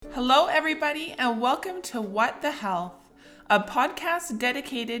Hello, everybody, and welcome to What the Health, a podcast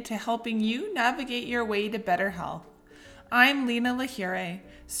dedicated to helping you navigate your way to better health. I'm Lena Lahire,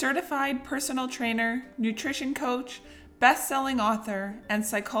 certified personal trainer, nutrition coach, best-selling author, and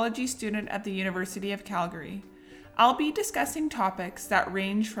psychology student at the University of Calgary. I'll be discussing topics that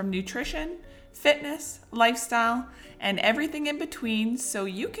range from nutrition, fitness, lifestyle, and everything in between so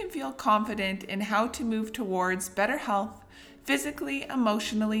you can feel confident in how to move towards better health physically,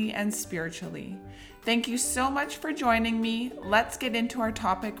 emotionally, and spiritually. Thank you so much for joining me. Let's get into our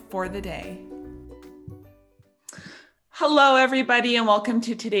topic for the day. Hello, everybody, and welcome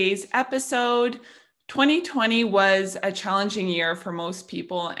to today's episode. 2020 was a challenging year for most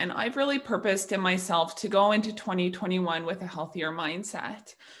people, and I've really purposed in myself to go into 2021 with a healthier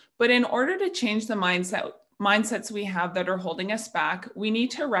mindset. But in order to change the mindsets we have that are holding us back, we need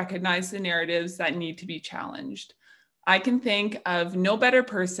to recognize the narratives that need to be challenged. I can think of no better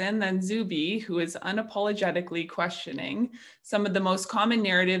person than Zuby, who is unapologetically questioning some of the most common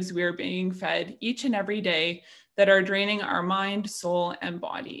narratives we are being fed each and every day that are draining our mind, soul, and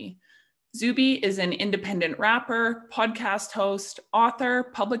body. Zuby is an independent rapper, podcast host, author,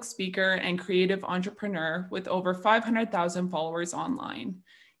 public speaker, and creative entrepreneur with over 500,000 followers online.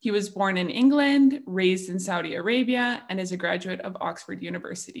 He was born in England, raised in Saudi Arabia, and is a graduate of Oxford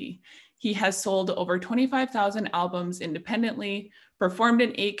University. He has sold over 25,000 albums independently, performed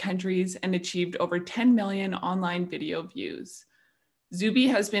in 8 countries, and achieved over 10 million online video views. Zuby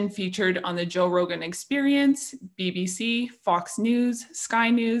has been featured on the Joe Rogan Experience, BBC, Fox News, Sky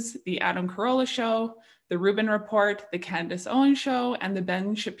News, The Adam Carolla Show, The Rubin Report, The Candace Owens Show, and The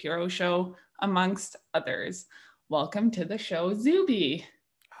Ben Shapiro Show, amongst others. Welcome to the show, Zuby.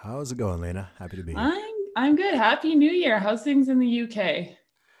 How's it going, Lena? Happy to be here. I'm good. Happy New Year. How's things in the UK?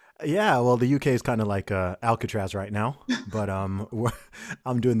 Yeah, well, the UK is kind of like Alcatraz right now, but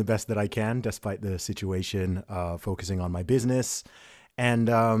I'm doing the best that I can despite the situation, focusing on my business and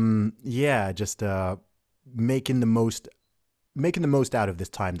just making the most out of this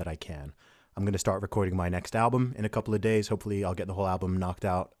time that I can. I'm going to start recording my next album in a couple of days. Hopefully I'll get the whole album knocked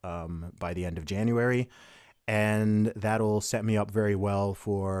out by the end of January. And that'll set me up very well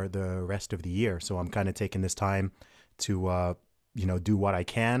for the rest of the year. So I'm kind of taking this time to, do what I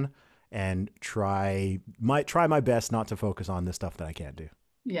can and try my best not to focus on the stuff that I can't do.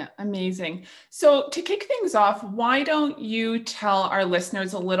 Yeah, amazing. So to kick things off, why don't you tell our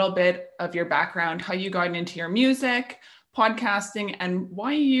listeners a little bit of your background, how you got into your music, podcasting, and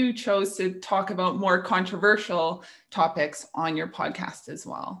why you chose to talk about more controversial topics on your podcast as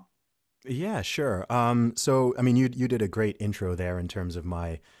well? Yeah, sure. You did a great intro there in terms of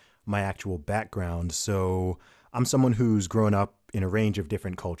my actual background. So I'm someone who's grown up in a range of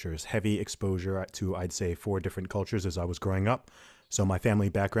different cultures, heavy exposure to, I'd say, 4 different cultures as I was growing up. So my family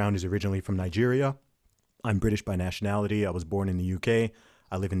background is originally from Nigeria. I'm British by nationality. I was born in the UK.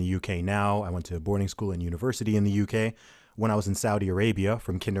 I live in the UK now. I went to boarding school and university in the UK. When I was in Saudi Arabia,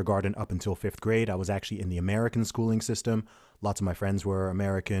 from kindergarten up until 5th grade, I was actually in the American schooling system. Lots of my friends were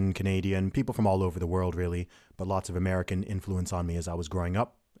American, Canadian, people from all over the world, really, but lots of American influence on me as I was growing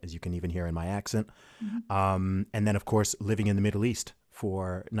up, as you can even hear in my accent. Mm-hmm. And then, of course, living in the Middle East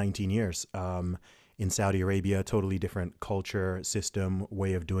for 19 years. In Saudi Arabia, totally different culture, system,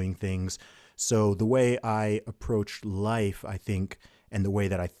 way of doing things. So the way I approach life, I think, and the way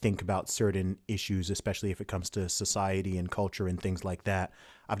that I think about certain issues, especially if it comes to society and culture and things like that,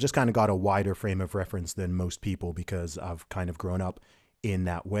 I've just kind of got a wider frame of reference than most people because I've kind of grown up in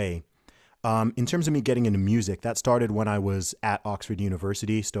that way. In terms of me getting into music, that started when I was at Oxford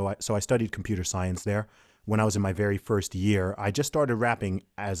University. So I studied computer science there. When I was in my very first year, I just started rapping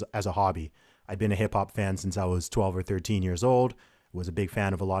as a hobby. I'd been a hip hop fan since I was 12 or 13 years old, was a big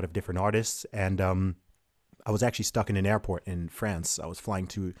fan of a lot of different artists, and I was actually stuck in an airport in France. I was flying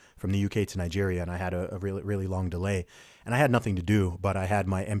from the UK to Nigeria, and I had a really, really long delay. And I had nothing to do, but I had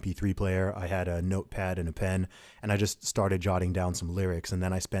my MP3 player, I had a notepad and a pen, and I just started jotting down some lyrics. And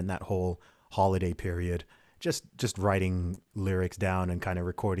then I spent that whole holiday period just writing lyrics down and kind of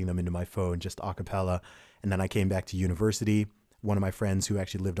recording them into my phone, just a cappella. And then I came back to university. One of my friends who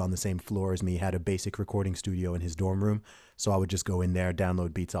actually lived on the same floor as me had a basic recording studio in his dorm room. So I would just go in there,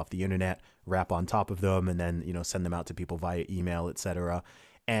 download beats off the internet, rap on top of them, and then, send them out to people via email, etc.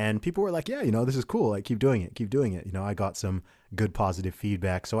 And people were like, yeah, this is cool. Like, keep doing it. I got some good positive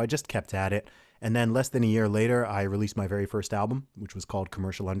feedback. So I just kept at it. And then less than a year later, I released my very first album, which was called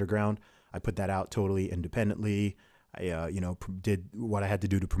Commercial Underground. I put that out totally independently. I, did what I had to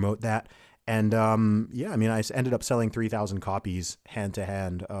do to promote that. And I ended up selling 3,000 copies hand to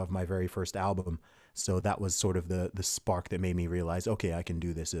hand of my very first album. So that was sort of the spark that made me realize, okay, I can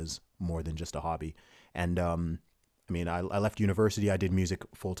do this as more than just a hobby. And I mean, I left university. I did music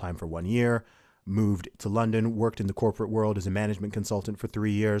full time for 1 year, moved to London, worked in the corporate world as a management consultant for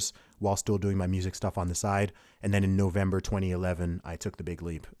 3 years while still doing my music stuff on the side. And then in November 2011, I took the big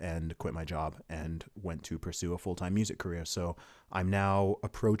leap and quit my job and went to pursue a full time music career. So I'm now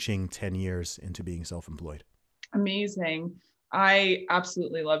approaching 10 years into being self employed. Amazing. I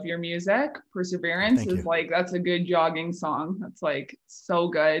absolutely love your music. Perseverance Thank is you. like, that's a good jogging song. That's like so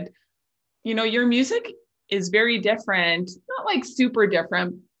good. You know, your music is very different, not like super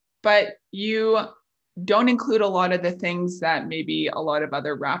different, but you don't include a lot of the things that maybe a lot of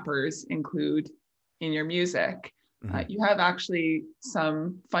other rappers include in your music. Hmm. You have actually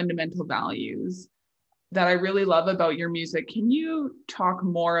some fundamental values that I really love about your music. Can you talk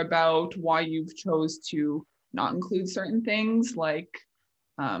more about why you've chose to not include certain things like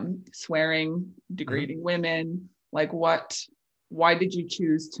swearing, Hmm. degrading women? Like why did you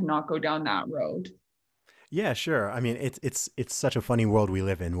choose to not go down that road? Yeah, sure. I mean, it's such a funny world we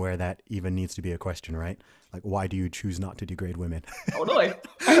live in where that even needs to be a question, right? Like, why do you choose not to degrade women? Totally.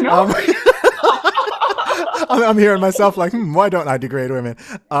 I know, um, right? I'm hearing myself like, why don't I degrade women?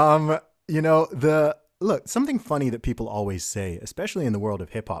 The look, something funny that people always say, especially in the world of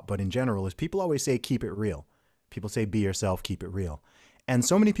hip hop, but in general, is people always say, keep it real. People say, be yourself, keep it real. And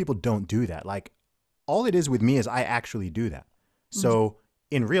so many people don't do that. Like, all it is with me is I actually do that. So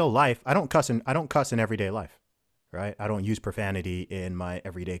in real life, I don't cuss in everyday life, right? I don't use profanity in my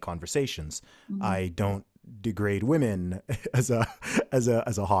everyday conversations. Mhm. I don't degrade women as a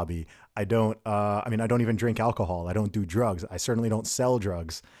hobby. I don't I mean I don't even drink alcohol. I don't do drugs. I certainly don't sell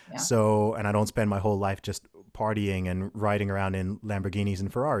drugs. Yeah. So, and I don't spend my whole life just partying and riding around in Lamborghinis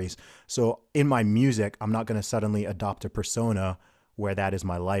and Ferraris. So, in my music, I'm not going to suddenly adopt a persona where that is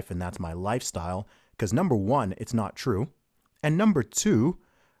my life and that's my lifestyle because number 1, it's not true. And number 2,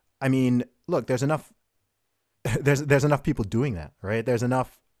 I mean, look, there's enough there's enough people doing that, right? There's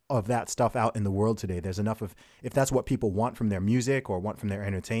enough of that stuff out in the world today. There's enough of if that's what people want from their music or want from their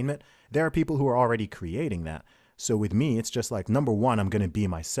entertainment, there are people who are already creating that. So with me, it's just like number 1, I'm going to be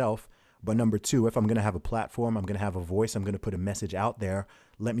myself, but number 2, if I'm going to have a platform, I'm going to have a voice, I'm going to put a message out there,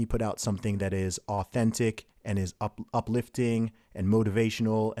 let me put out something that is authentic and is uplifting and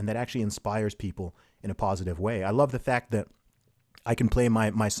motivational and that actually inspires people in a positive way. I love the fact that I can play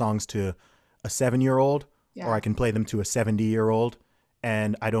my songs to a 7-year-old or Yeah. I can play them to a 70-year-old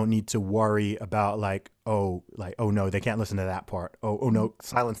and I don't need to worry about like oh no, they can't listen to that part. Oh no,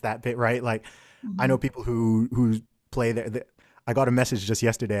 silence that bit, right? Like I know Mhm. people who play I got a message just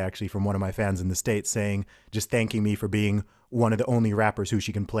yesterday actually from one of my fans in the States saying just thanking me for being one of the only rappers who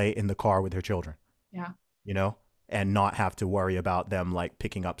she can play in the car with her children, Yeah. you know, and not have to worry about them like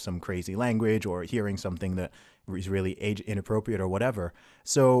picking up some crazy language or hearing something that is really age inappropriate or whatever.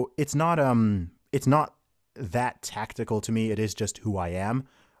 So it's not that tactical to me. It is just who I am.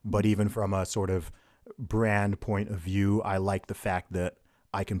 But even from a sort of brand point of view, I like the fact that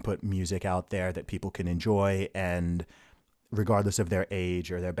I can put music out there that people can enjoy and regardless of their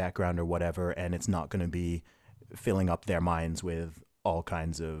age or their background or whatever, and it's not going to be filling up their minds with all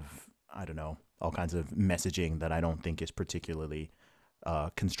kinds of I don't know, all kinds of messaging that I don't think is particularly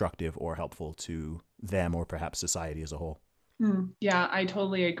constructive or helpful to them or perhaps society as a whole. Yeah, I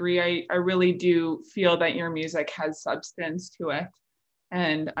totally agree. I really do feel that your music has substance to it.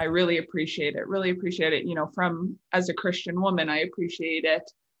 And I really appreciate it. You know, from as a Christian woman, I appreciate it.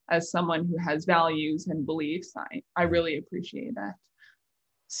 As someone who has values and beliefs, I Mhm. really appreciate that.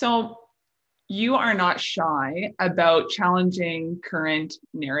 So you are not shy about challenging current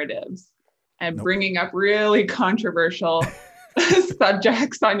narratives and Nope. bringing up really controversial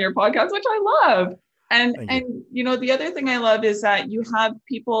subjects on your podcast, which I love. Thank you. And you know, the other thing I love is that you have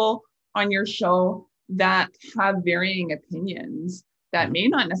people on your show that have varying opinions that Hmm. may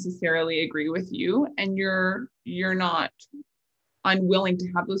not necessarily agree with you, and you're not unwilling to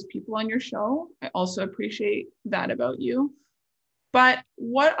have those people on your show. I also appreciate that about you. But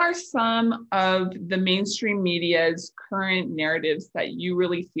what are some of the mainstream media's current narratives that you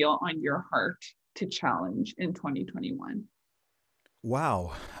really feel on your heart to challenge in 2021?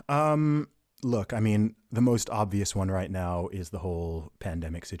 Wow. Look, I mean, the most obvious one right now is the whole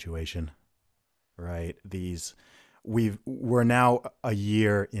pandemic situation, right? We're now a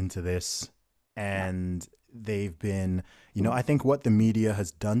year into this Yeah. and they've been, I think what the media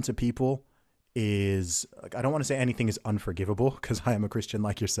has done to people is like I don't want to say anything is unforgivable because I am a Christian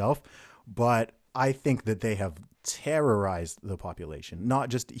like yourself, but I think that they have terrorized the population, not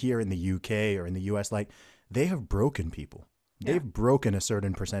just here in the UK or in the US, like they have broken people. Yeah. they've broken a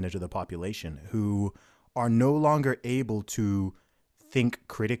certain percentage of the population who are no longer able to think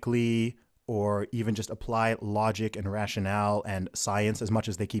critically or even just apply logic and rationale and science as much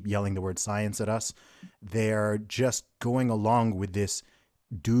as they keep yelling the word science at us. They're just going along with this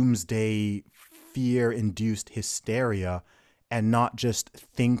doomsday fear induced hysteria and not just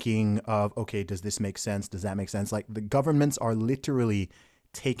thinking of, okay, does this make sense? Does that make sense? Like the governments are literally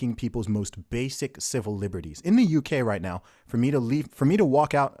taking people's most basic civil liberties. In the UK right now, for me to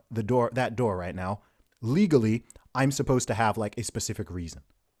walk out that door right now, legally, I'm supposed to have like a specific reason,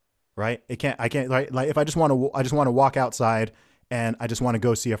 right? I can't like if I just want to walk outside and I just want to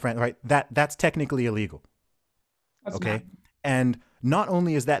go see a friend, right? That's technically illegal. That's mad. Okay. And not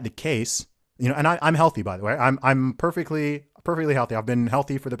only is that the case, and I'm healthy, by the way. I'm perfectly healthy. I've been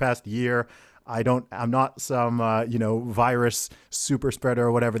healthy for the past year. I'm not some, virus super spreader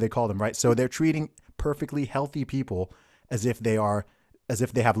or whatever they call them, right? So they're treating perfectly healthy people as if they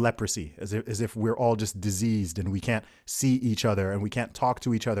have leprosy, as if we're all just diseased and we can't see each other and we can't talk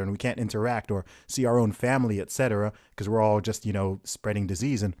to each other and we can't interact or see our own family, etc., because we're all just, spreading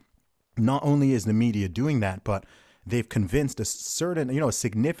disease. And not only is the media doing that, but they've convinced a certain, a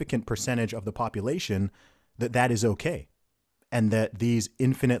significant percentage of the population that that is okay. And that these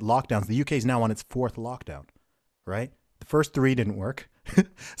infinite lockdowns, the UK is now on its fourth lockdown, right? The first three didn't work.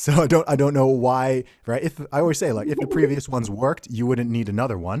 So I don't know why, right? If I always say, like, if the previous ones worked, you wouldn't need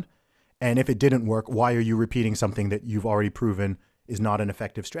another one. And if it didn't work, why are you repeating something that you've already proven is not an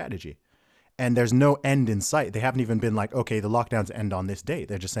effective strategy? And there's no end in sight. They haven't even been like, okay, the lockdowns end on this date.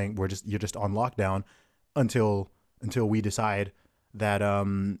 They're just saying you're just on lockdown until we decide that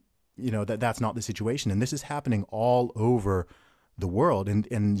that's not the situation. And this is happening all over the world. And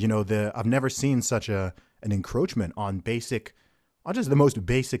I've never seen such an encroachment on just the most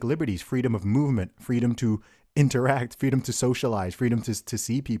basic liberties: freedom of movement, freedom to interact, freedom to socialize, freedom to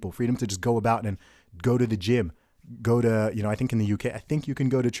see people, freedom to just go about and go to the gym, go to, I think in the UK, I think you can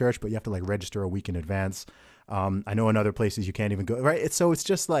go to church, but you have to like register a week in advance. I know in other places you can't even go, right? It's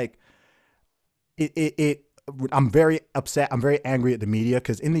just like, I'm very upset. I'm very angry at the media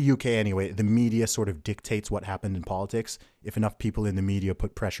because in the UK anyway, the media sort of dictates what happened in politics. If enough people in the media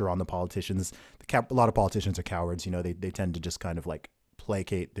put pressure on the politicians, a lot of politicians are cowards. They tend to just kind of like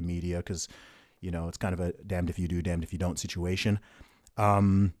placate the media because, it's kind of a damned if you do, damned if you don't situation.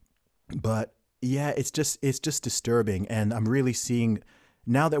 But yeah, it's just disturbing. And I'm really seeing,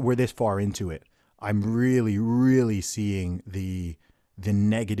 now that we're this far into it, I'm really, really seeing the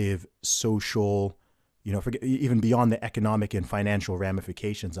negative social, forget, even beyond the economic and financial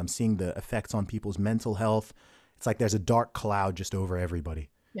ramifications. I'm seeing the effects on people's mental health. It's like there's a dark cloud just over everybody.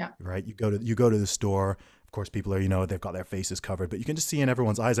 Yeah. Right. You go to the store. Of course, people are, they've got their faces covered, but you can just see in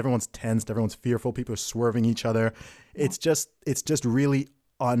everyone's eyes, everyone's tensed, everyone's fearful. People are swerving each other. Yeah. It's just really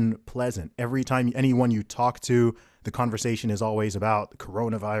unpleasant. Every time anyone you talk to, the conversation is always about the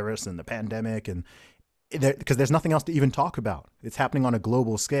coronavirus and the pandemic, and because there's nothing else to even talk about. It's happening on a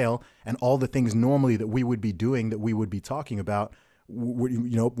global scale, and all the things normally that we would be doing, that we would be talking about,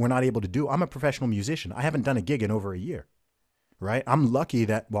 we're not able to do. I'm a professional musician. I haven't done a gig in over a year, right? I'm lucky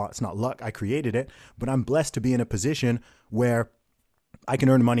that, well, it's not luck, I created it, but I'm blessed to be in a position where I can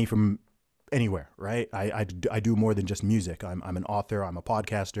earn money from anywhere, right? I do more than just music. I'm an author, I'm a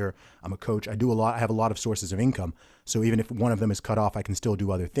podcaster, I'm a coach. I have a lot of sources of income. So even if one of them is cut off, I can still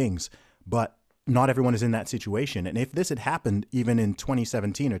do other things. But not everyone is in that situation. And if this had happened even in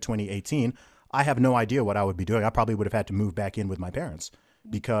 2017 or 2018, I have no idea what I would be doing. I probably would have had to move back in with my parents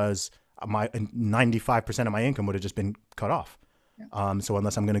because my 95% of my income would have just been cut off. Yeah. So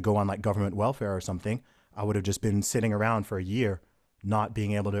unless I'm going to go on like government welfare or something, I would have just been sitting around for a year, not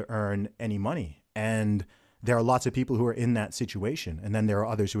being able to earn any money. And there are lots of people who are in that situation. And then there are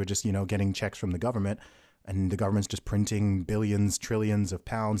others who are just, getting checks from the government. And the government's just printing billions, trillions of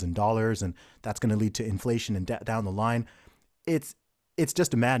pounds and dollars, and that's going to lead to inflation and debt down the line. It's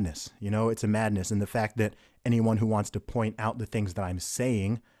just a madness, it's a madness. And the fact that anyone who wants to point out the things that I'm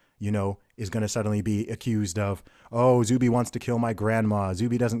saying, is going to suddenly be accused of, oh, Zuby wants to kill my grandma.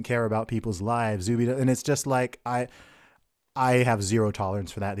 Zuby doesn't care about people's lives. And it's just like, I have zero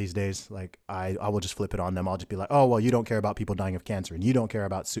tolerance for that these days. Like I will just flip it on them. I'll just be like, oh, well, you don't care about people dying of cancer, and you don't care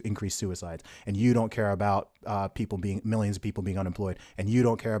about increased suicides, and you don't care about millions of people being unemployed, and you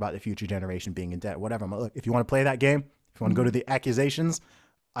don't care about the future generation being in debt, whatever. I'm like, look, if you want to play that game, if you want to go to the accusations,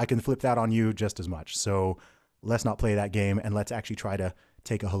 I can flip that on you just as much. So let's not play that game, and let's actually try to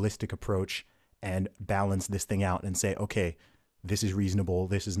take a holistic approach and balance this thing out and say, okay, this is reasonable,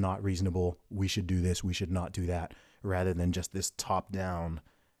 this is not reasonable, we should do this, we should not do that, rather than just this top-down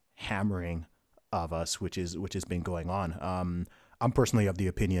hammering of us, which has been going on. I'm personally of the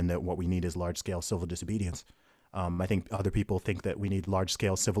opinion that what we need is large scale civil disobedience. I think other people think that we need large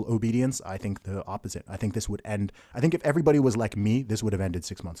scale civil obedience. I think the opposite. I think this would end. I think if everybody was like me, this would have ended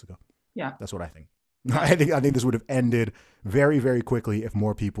 6 months ago. Yeah. That's what I think. Yeah. I think this would have ended very, very quickly if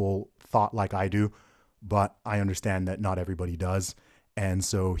more people thought like I do. But I understand that not everybody does. And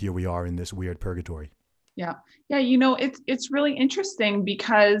so here we are in this weird purgatory. Yeah. Yeah. It's really interesting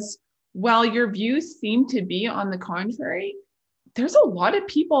because while your views seem to be on the contrary, there's a lot of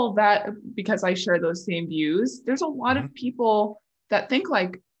people that, because I share those same views, there's a lot Hmm. of people that think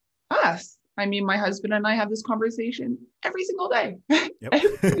like us. I mean, my husband and I have this conversation every single day. Yep.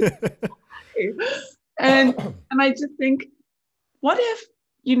 Every day. And and I just think, what if,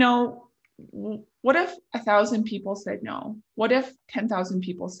 you know, what if 1,000 people said no? What if 10,000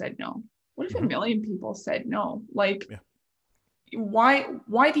 people said no? What if a Hmm. million people said no? Like, Yeah.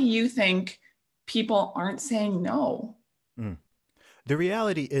 why do you think people aren't saying no? Mm. The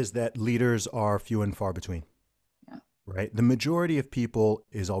reality is that leaders are few and far between, Yeah. right? The majority of people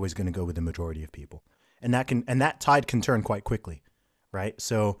is always going to go with the majority of people. And that tide can turn quite quickly, right?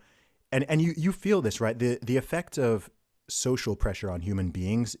 So and you feel this, right? The effect of social pressure on human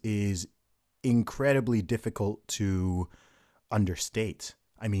beings is incredibly difficult to understate.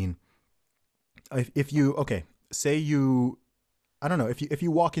 I mean, if you okay, say you I don't know, if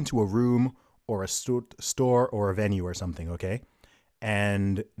you walk into a room or a store or a venue or something, okay?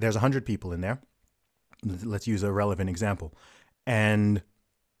 And there's 100 people in there. Let's use a relevant example. And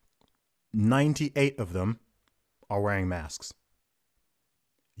 98 of them are wearing masks.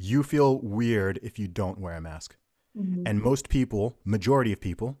 You feel weird if you don't wear a mask. Mhm. And most people, majority of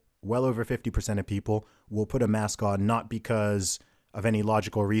people, well over 50% of people will put a mask on not because of any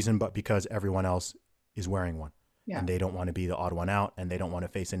logical reason, but because everyone else is wearing one. Yeah. And they don't want to be the odd one out and they don't want to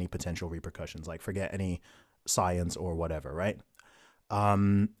face any potential repercussions, like forget any science or whatever, right?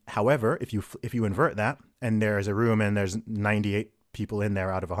 However, if you invert that and there's a room and there's 98 people in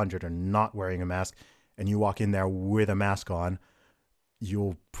there out of 100 are not wearing a mask, and you walk in there with a mask on,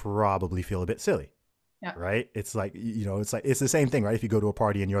 you'll probably feel a bit silly, Yeah. right? It's like, it's the same thing, right? If you go to a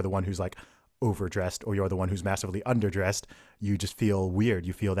party and you're the one who's like overdressed or you're the one who's massively underdressed, you just feel weird.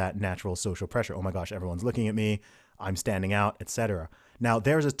 You feel that natural social pressure. Oh my gosh, everyone's looking at me. I'm standing out, etc. Now,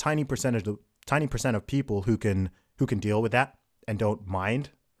 there's a tiny percent of people who can deal with that and don't mind,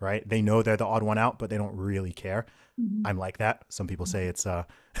 right? They know they're the odd one out, but they don't really care. Mhm. I'm like that. Some people say it's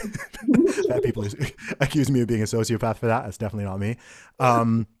that people accuse me of being a sociopath for that. That's definitely not me.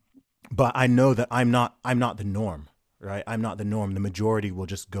 Um, but I know that I'm not the norm, right? I'm not the norm. The majority will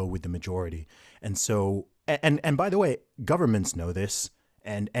just go with the majority. And so and by the way, governments know this,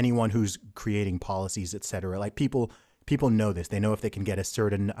 and anyone who's creating policies, et cetera, like people know this. They know if they can get a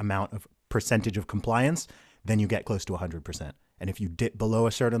certain amount of percentage of compliance, then you get close to 100%. And if you dip below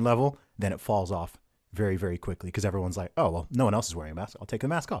a certain level, then it falls off very, very quickly because everyone's like, oh, well, no one else is wearing a mask. I'll take the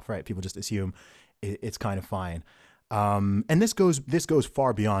mask off, right? People just assume it's kind of fine. And this goes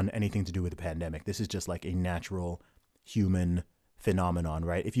far beyond anything to do with the pandemic. This is just like a natural human phenomenon,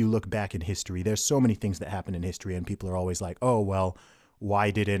 right? If you look back in history, there's so many things that happen in history, and people are always like, oh, well, why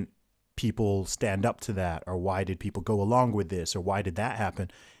didn't people stand up to that, or why did people go along with this, or why did that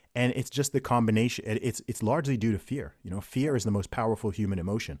happen? And it's just the combination. It's largely due to fear. Fear is the most powerful human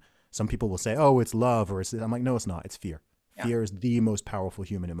emotion. Some people will say, oh, it's love, or I'm like, no, it's not. It's fear. Yeah. Fear is the most powerful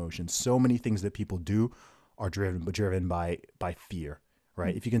human emotion. So many things that people do are driven by fear,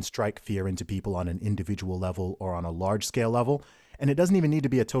 right? If you can strike fear into people on an individual level or on a large scale level, and it doesn't even need to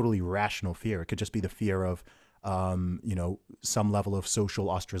be a totally rational fear. It could just be the fear of, some level of social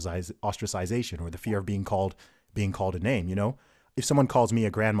ostracization, or the fear of being called a name. If someone calls me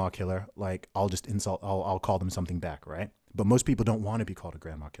a grandma killer, like I'll just insult, I'll call them something back, right? But most people don't want to be called a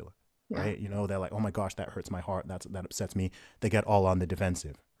grandma killer, Yeah. right? They're like, oh my gosh, that hurts my heart. That upsets me. They get all on the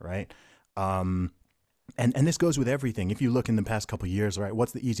defensive, right? And this goes with everything. If you look in the past couple of years, right,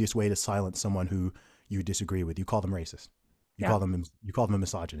 what's the easiest way to silence someone who you disagree with? You call them racist. You Yeah. call them a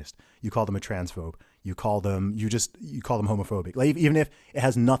misogynist. You call them a transphobe. You call them homophobic. Like, even if it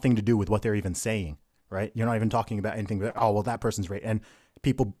has nothing to do with what they're even saying, right? You're not even talking about anything. But, oh well, that person's right. And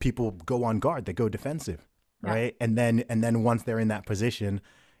people go on guard. They go defensive, Yeah. right? And then once they're in that position,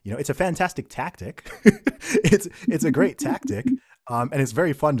 it's a fantastic tactic. It's a great tactic, and it's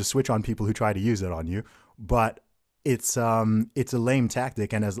very fun to switch on people who try to use it on you. But it's a lame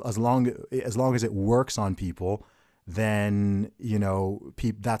tactic, and as long as it works on people, then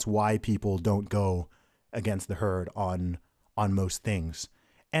that's why people don't go against the herd on most things.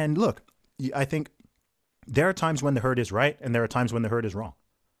 And look, I think there are times when the herd is right, and there are times when the herd is wrong.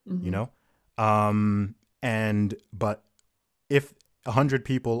 You Mhm. know, Um, but if 100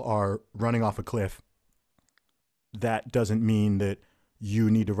 people are running off a cliff, that doesn't mean that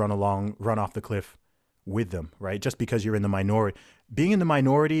you need to run off the cliff with them, right? Just because you're in the minority. Being in the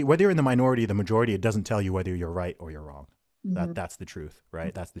minority, whether you're in the minority or the majority, it doesn't tell you whether you're right or you're wrong. Mhm. That's the truth,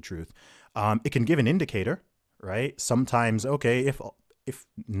 right? That's the truth. It can give an indicator, right? Sometimes, okay, if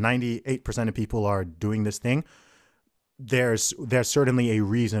 98% of people are doing this thing, there's certainly a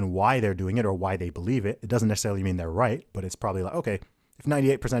reason why they're doing it or why they believe it. It doesn't necessarily mean they're right, but it's probably like, okay, if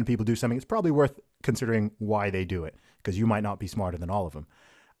 98% of people do something, it's probably worth considering why they do it, because you might not be smarter than all of them.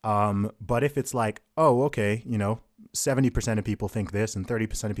 But if it's like, oh, okay, 70% of people think this and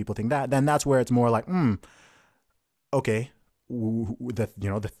 30% of people think that, then that's where it's more like, okay, there's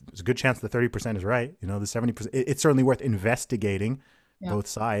a good chance the 30% is right. The 70%, it's certainly worth investigating Yeah. both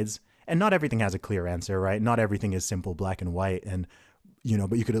sides. And not everything has a clear answer, right? Not everything is simple black and white. And,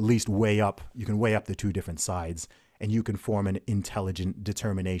 but you could at least you can weigh up the two different sides, and you can form an intelligent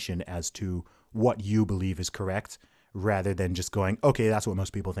determination as to what you believe is correct, rather than just going, okay, that's what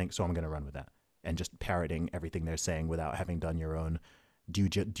most people think, so I'm going to run with that, and just parroting everything they're saying without having done your own due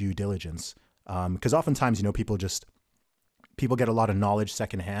diligence. Because oftentimes, people get a lot of knowledge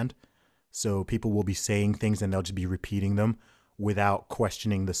secondhand. So people will be saying things and they'll just be repeating them without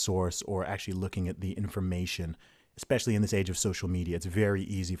questioning the source or actually looking at the information. Especially in this age of social media, it's very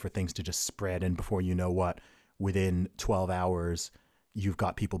easy for things to just spread. And before you know what, within 12 hours, you've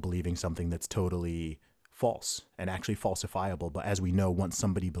got people believing something that's totally false and actually falsifiable. But as we know, once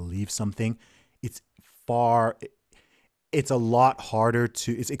somebody believes something, it's far, it's a lot harder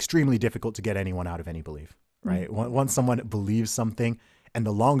it's extremely difficult to get anyone out of any belief, right? Once someone believes something, and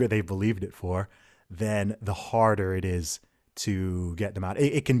the longer they've believed it for, then the harder it is to get them out.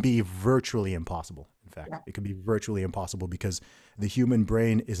 It can be virtually impossible. In fact, Yeah. it can be virtually impossible because the human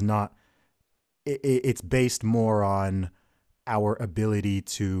brain is not, it's based more on our ability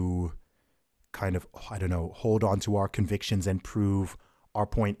to kind of, I don't know, hold on to our convictions and prove our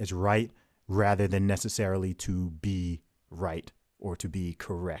point is right, rather than necessarily to be right or to be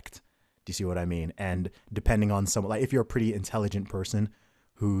correct. Do you see what I mean? And depending on someone, like if you're a pretty intelligent person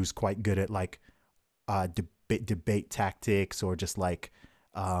who's quite good at like debate tactics, or just like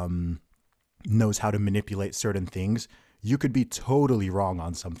knows how to manipulate certain things, you could be totally wrong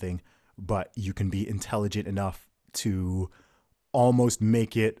on something, but you can be intelligent enough to almost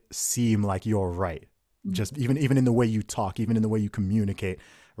make it seem like you're right. Just even in the way you talk, even in the way you communicate,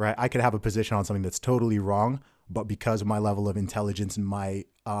 right? I could have a position on something that's totally wrong, but because of my level of intelligence and my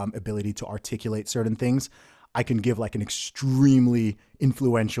ability to articulate certain things, I can give like an extremely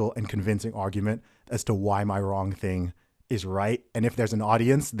influential and convincing argument as to why my wrong thing is right. And if there's an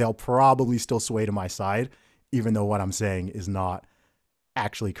audience, they'll probably still sway to my side, even though what I'm saying is not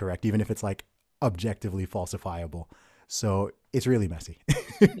actually correct, even if it's like objectively falsifiable. So it's really messy.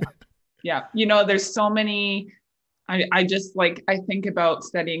 Yeah. There's so many. I just like, I think about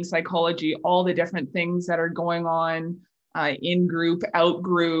studying psychology, all the different things that are going on in group, out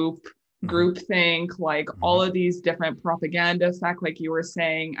group, Mm-hmm. group think, like Mm-hmm. all of these different propaganda effect, like you were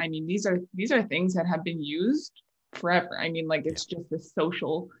saying. I mean, these are things that have been used forever. I mean, like Yeah. it's just a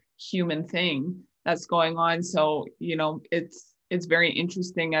social human thing that's going on. So, it's very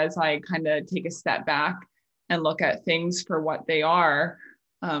interesting as I kind of take a step back and look at things for what they are.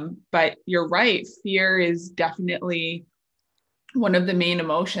 But you're right, fear is definitely one of the main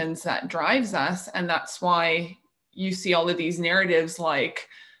emotions that drives us. And that's why you see all of these narratives like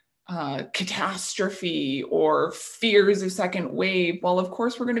catastrophe or fears of second wave. Well, of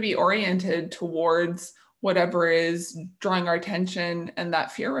course, we're going to be oriented towards whatever is drawing our attention and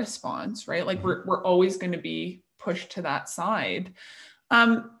that fear response, right? Like Mm-hmm. we're always going to be pushed to that side.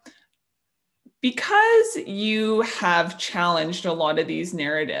 Um, because you have challenged a lot of these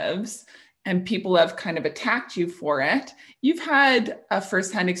narratives and people have kind of attacked you for it, you've had a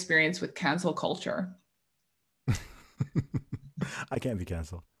firsthand experience with cancel culture. I can't be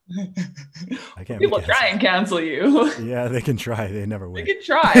canceled. I can't be People try canceled. and cancel you. Yeah, they can try. They never They win. can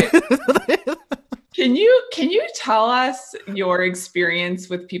try. Can you tell us your experience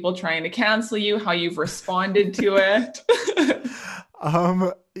with people trying to cancel you, how you've responded to it?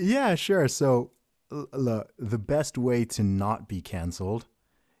 Yeah, sure. So, the best way to not be canceled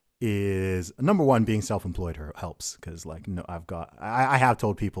is, number one, being self-employed helps, because like, no, I have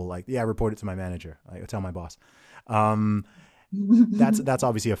told people like, yeah, report it to my manager. Like, tell my boss. Um, that's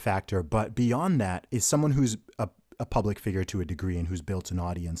obviously a factor, but beyond that is someone who's a public figure to a degree and who's built an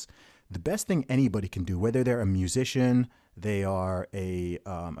audience. The best thing anybody can do, whether they're a musician, they are a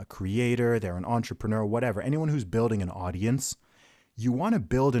creator, they're an entrepreneur, whatever, anyone who's building an audience, you want to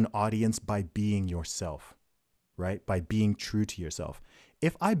build an audience by being yourself, right? By being true to yourself.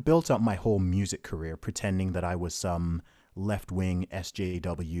 If I built up my whole music career pretending that I was some left-wing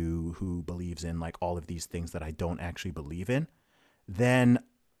SJW who believes in like all of these things that I don't actually believe in, then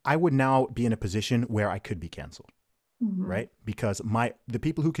I would now be in a position where I could be canceled, Mm-hmm. right? Because the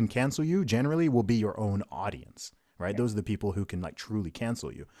people who can cancel you generally will be your own audience, right? Yeah. Those are the people who can like truly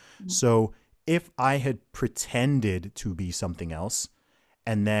cancel you. Mm-hmm. So if I had pretended to be something else,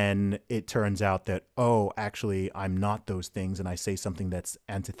 and then it turns out that, oh, actually I'm not those things, and I say something that's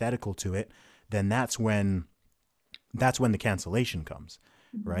antithetical to it, then that's when the cancellation comes,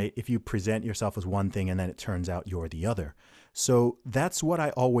 Mm-hmm. right? If you present yourself as one thing and then it turns out you're the other. So that's what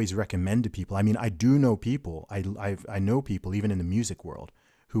I always recommend to people. I mean, I do know people, I know people even in the music world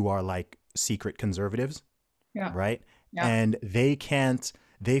who are like secret conservatives, Yeah. right? Yeah. And they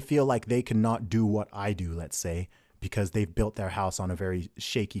feel like they cannot do what I do, let's say, because they've built their house on a very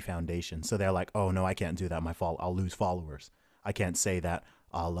shaky foundation. So they're like, oh no, I can't do that. I'll lose followers. I can't say that.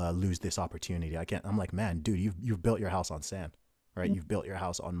 I'll lose this opportunity. I can't. I'm like, man, dude, you've built your house on sand, right? You've built your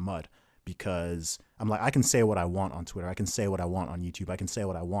house on mud. Because I'm like, I can say what I want on Twitter. I can say what I want on YouTube. I can say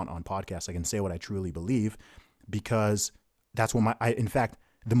what I want on podcasts. I can say what I truly believe, because that's what in fact,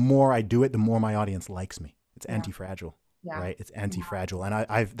 the more I do it, the more my audience likes me. It's Yeah. anti-fragile, Yeah. right? It's anti-fragile. And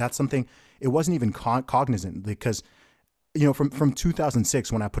I've that's something, it wasn't even cognizant, because, you know, from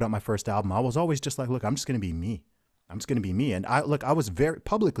 2006, when I put out my first album, I was always just like, look, I'm just going to be me. I'm just going to be me. And I was very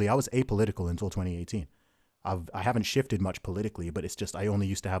publicly, I was apolitical until 2018. I haven't shifted much politically, but it's just I only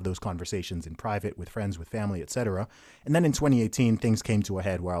used to have those conversations in private with friends, with family, etc. And then in 2018, things came to a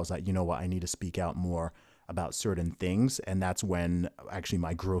head where I was like, you know what, I need to speak out more about certain things. And that's when actually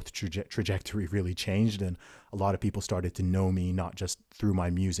my growth trajectory really changed. And a lot of people started to know me, not just through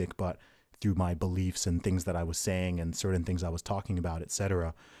my music, but through my beliefs and things that I was saying and certain things I was talking about,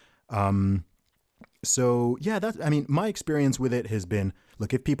 etc. So yeah, I mean, my experience with it has been,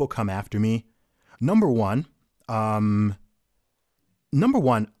 look, if people come after me, number one, um,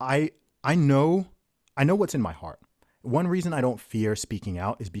 I know what's in my heart. One reason I don't fear speaking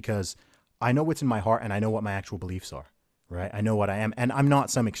out is because I know what's in my heart and I know what my actual beliefs are. Right? I know what I am, and I'm not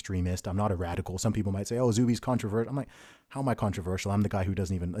some extremist. I'm not a radical. Some people might say, "Oh, Zuby's controversial." I'm like, "How am I controversial? I'm the guy who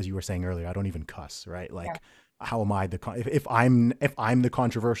doesn't even, as you were saying earlier, I don't even cuss." Right? Yeah. Like, how am I if I'm the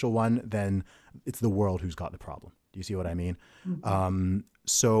controversial one, then it's the world who's got the problem. Do you see what I mean? Mm-hmm.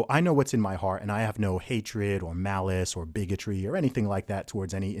 So I know what's in my heart, and I have no hatred or malice or bigotry or anything like that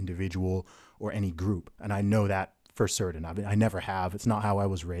towards any individual or any group, and I know that for certain. I never have. It's not how I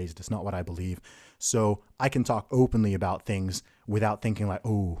was raised. It's not what I believe. So I can talk openly about things without thinking like,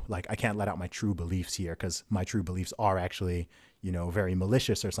 oh, like I can't let out my true beliefs here because my true beliefs are actually, you know, very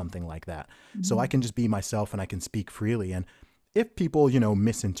malicious or something like that. So Mm-hmm. I can just be myself and I can speak freely. And if people, you know,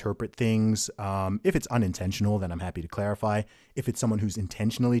 misinterpret things, if it's unintentional, then I'm happy to clarify. If it's someone who's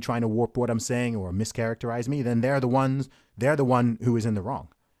intentionally trying to warp what I'm saying or mischaracterize me, then they're the one who is in the wrong,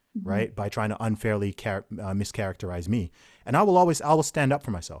 Mm-hmm. right? By trying to unfairly mischaracterize me. And I will stand up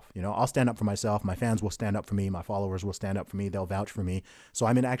for myself. You know, I'll stand up for myself. My fans will stand up for me. My followers will stand up for me. They'll vouch for me. So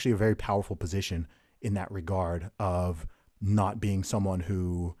I'm in actually a very powerful position in that regard of not being someone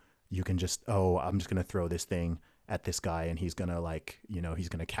who you can just, oh, I'm just going to throw this thing at this guy and he's going to like, you know, he's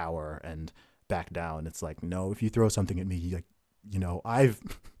going to cower and back down. It's like, no, if you throw something at me, like, you know,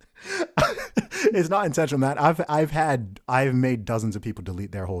 it's not intentional, man. I've made dozens of people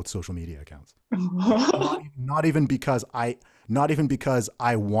delete their whole social media accounts. Not even because I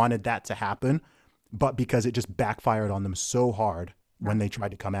wanted that to happen, but because it just backfired on them so hard Yeah. when they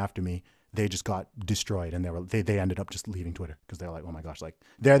tried to come after me. They just got destroyed, and they ended up just leaving Twitter because they're like, oh my gosh, like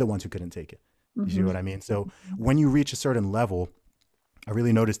they're the ones who couldn't take it. You see Mm-hmm. what I mean? So when you reach a certain level, I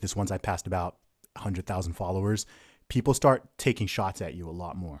really noticed this once I passed about 100,000 followers, people start taking shots at you a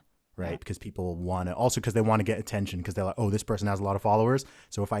lot more, Yeah. right? Because people want to, also because they want to get attention, because they're like, oh, this person has a lot of followers.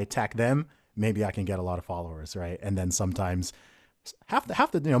 So if I attack them, maybe I can get a lot of followers, right? And then sometimes,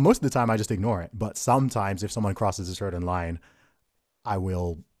 you know, most of the time I just ignore it. But sometimes if someone crosses a certain line, I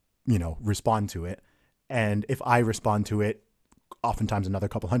will, you know, respond to it. And if I respond to it, oftentimes another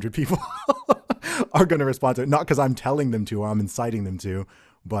couple hundred people are going to respond to it, not because I'm telling them to or I'm inciting them to,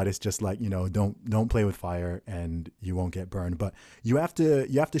 but it's just like, you know, don't play with fire and you won't get burned. But you have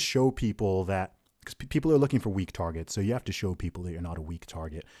to show people that, because people are looking for weak targets, so you have to show people that you're not a weak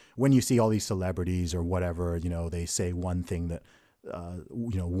target. When you see all these celebrities or whatever, you know, they say one thing that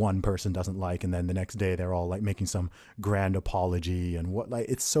you know, one person doesn't like, and then the next day they're all like making some grand apology and what, like,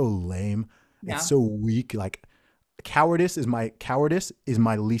 it's so lame, it's Yeah. so weak. Like, cowardice is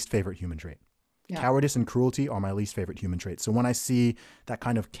my least favorite human trait. Yeah. Cowardice and cruelty are my least favorite human traits. So when I see that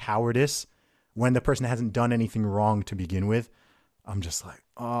kind of cowardice, when the person hasn't done anything wrong to begin with, I'm just like,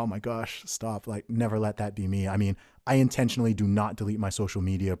 oh my gosh, stop. Like, never let that be me. I mean, I intentionally do not delete my social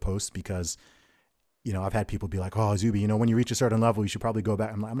media posts because, I've had people be like, oh, Zuby, when you reach a certain level, you should probably go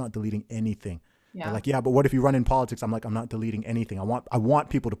back. I'm like, I'm not deleting anything. They're Yeah. like, yeah, but what if you run in politics? I'm like, I'm not deleting anything. I want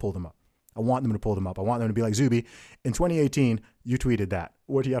people to pull them up. I want them to pull them up. I want them to be like, Zuby, in 2018, you tweeted that.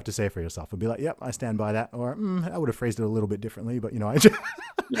 What do you have to say for yourself? And be like, yep, I stand by that. Or I would have phrased it a little bit differently, but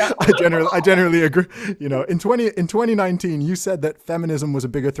Yeah. I generally agree. In 2019, you said that feminism was a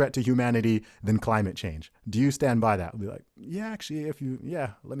bigger threat to humanity than climate change. Do you stand by that? I'll be like, yeah, actually,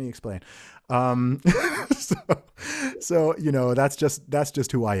 let me explain. Um, so that's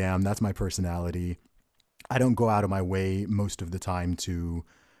just who I am. That's my personality. I don't go out of my way most of the time to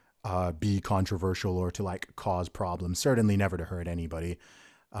be controversial or to like cause problems. Certainly never to hurt anybody.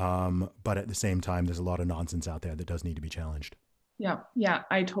 But at the same time, there's a lot of nonsense out there that does need to be challenged. Yeah. Yeah.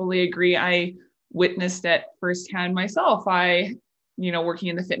 I totally agree. I witnessed it firsthand myself. Working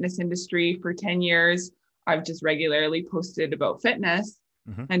in the fitness industry for 10 years, I've just regularly posted about fitness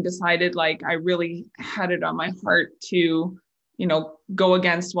Mm-hmm. and decided like I really had it on my heart to, go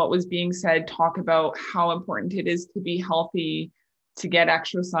against what was being said, talk about how important it is to be healthy, to get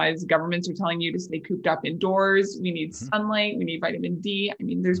exercise. Governments are telling you to stay cooped up indoors. We need Mm-hmm. sunlight. We need vitamin D. I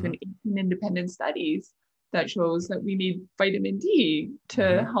mean, there's Mm-hmm. been 18 independent studies that shows that we need vitamin D Mm-hmm.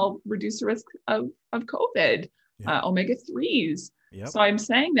 to help reduce the risk of COVID, Yep. omega 3s. Yep. So I'm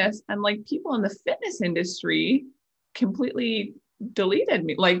saying this, and like people in the fitness industry completely deleted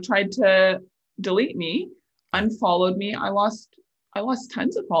me, like tried to delete me, Yeah. unfollowed me. I lost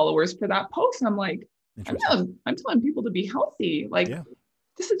tons of followers for that post. I'm like, Interesting. I'm telling people to be healthy. Like, Yeah.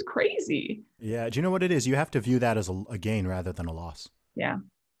 this is crazy. Yeah. Do you know what it is? You have to view that as a gain rather than a loss. Yeah.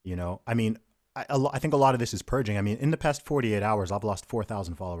 I mean, I think a lot of this is purging. I mean, in the past 48 hours, I've lost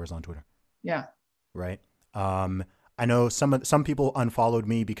 4,000 followers on Twitter. Yeah. Right. I know some people unfollowed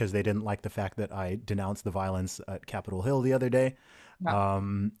me because they didn't like the fact that I denounced the violence at Capitol Hill the other day. Yeah.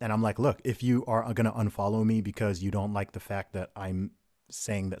 And I'm like, look, if you are going to unfollow me because you don't like the fact that I'm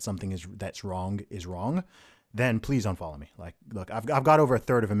saying that something that's wrong is wrong, then please unfollow me. Like, look, I've got over a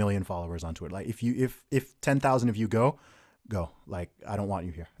third of a million followers on Twitter. Like, if 10,000 of you go, like, I don't want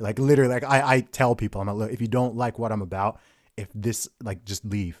you here. Like, literally, like I tell people, I'm like, look, if you don't like what I'm about, if this, like, just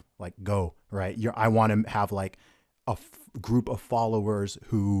leave, like, go, right? I want to have like a group of followers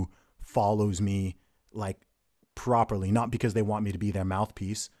who follows me like properly, not because they want me to be their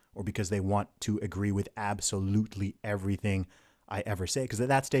mouthpiece or because they want to agree with absolutely everything I ever say. Because at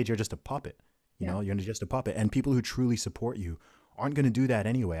that stage, you're just a puppet. Yeah. You're just a puppet. And people who truly support you aren't going to do that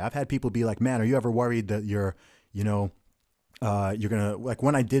anyway. I've had people be like, man, are you ever worried that you're going to, like,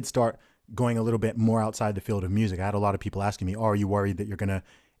 when I did start going a little bit more outside the field of music, I had a lot of people asking me, oh, are you worried that you're going to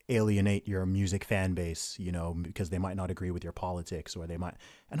alienate your music fan base, because they might not agree with your politics or they might.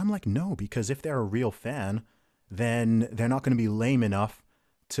 And I'm like, no, because if they're a real fan, then they're not going to be lame enough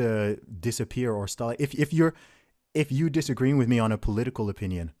to disappear or stall. If you disagreeing with me on a political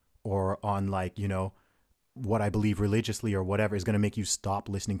opinion or on, like, what I believe religiously or whatever is going to make you stop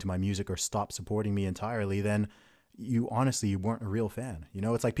listening to my music or stop supporting me entirely, then you weren't a real fan.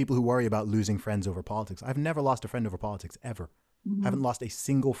 It's like people who worry about losing friends over politics. I've never lost a friend over politics ever. I haven't lost a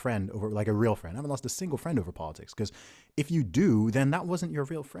single friend over, like, a real friend. I haven't lost a single friend over politics, because if you do, then that wasn't your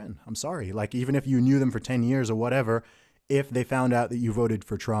real friend. I'm sorry. Like, even if you knew them for 10 years or whatever, if they found out that you voted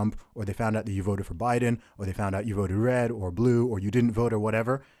for Trump, or they found out that you voted for Biden, or they found out you voted red or blue, or you didn't vote or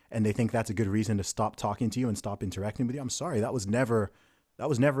whatever, and they think that's a good reason to stop talking to you and stop interacting with you, I'm sorry. That was never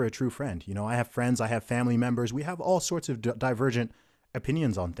a true friend. I have friends, I have family members. We have all sorts of divergent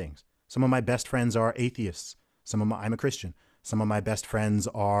opinions on things. Some of my best friends are atheists. I'm a Christian. Some of my best friends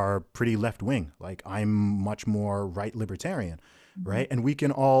are pretty left wing. Like, I'm much more right libertarian, right? And we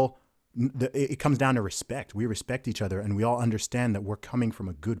can all, it comes down to respect. We respect each other, and we all understand that we're coming from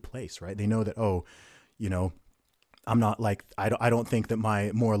a good place, right? They know that, I'm not like, I don't think that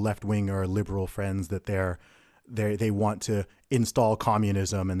my more left wing or liberal friends, that they want to install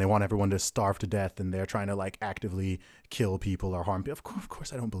communism and they want everyone to starve to death and they're trying to, like, actively kill people or harm people. Of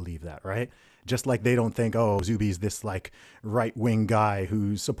course I don't believe that, right? Just like they don't think, oh, Zuby's this, like, right-wing guy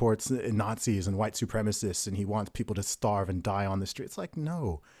who supports Nazis and white supremacists and he wants people to starve and die on the street. It's like,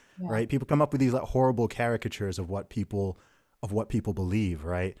 no, Yeah. right? People come up with these, like, horrible caricatures of what people believe,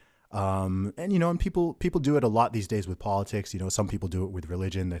 right? And people do it a lot these days with politics. Some people do it with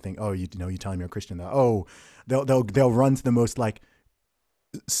religion. They think, oh, you telling me you're a Christian. They'll run to the most, like,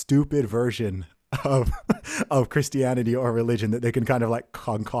 stupid version of of Christianity or religion that they can kind of like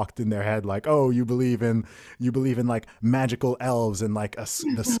concoct in their head, like, oh, you believe in like magical elves and like a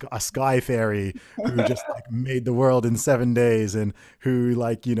sky fairy who just like made the world in 7 days, and who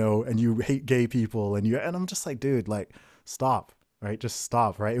like, and you hate gay people, and I'm just like, dude, like, stop, right? Just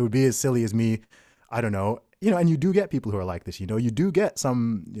stop, right? It would be as silly as me, I don't know, and you do get people who are like this, you do get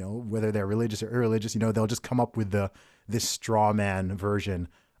some, whether they're religious or irreligious, they'll just come up with this straw man version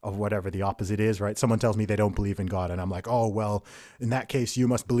of whatever the opposite is, right? Someone tells me they don't believe in God, and I'm like, oh, well, in that case, you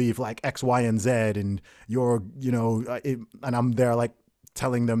must believe like X, Y, and Z, and you're, and I'm there like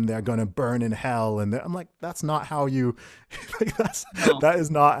telling them they're going to burn in hell. And I'm like, that's not how you, like, No. that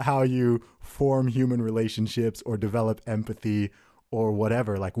is not how you form human relationships or develop empathy or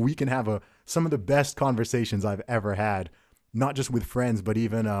whatever. Like, we can have some of the best conversations I've ever had, not just with friends, but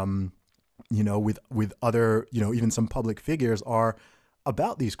even, with other, even some public figures, are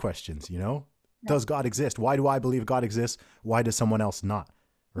about these questions. Yeah. Does God exist? Why do I believe God exists? Why does someone else not?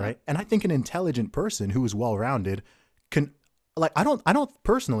 Yeah. Right. And I think an intelligent person who is well rounded can, like, I don't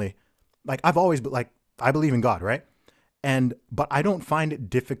personally, like, I've always been like, I believe in God, right? But I don't find it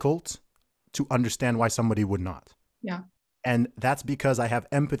difficult to understand why somebody would not. Yeah. And that's because I have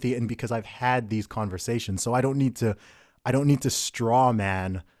empathy, and because I've had these conversations. So I don't need to straw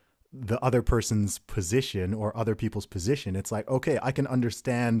man the other person's position or other people's position. It's like, okay, I can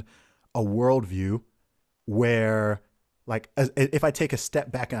understand a worldview where, like, if I take a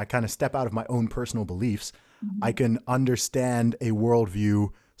step back and I kind of step out of my own personal beliefs, I Mhm. can understand a worldview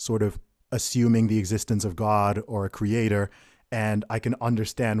sort of assuming the existence of God or a creator, and I can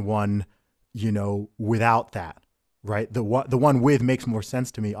understand one, without that, right? The one with makes more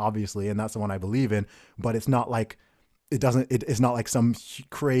sense to me, obviously, and that's the one I believe in. But it's not like it's not like some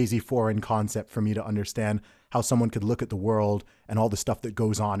crazy foreign concept for me to understand how someone could look at the world and all the stuff that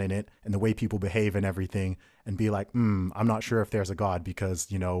goes on in it and the way people behave and everything, and be like, I'm not sure if there's a God, because,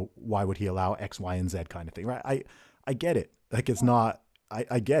 why would he allow X, Y, and Z kind of thing, right? I get it. Like, it's not,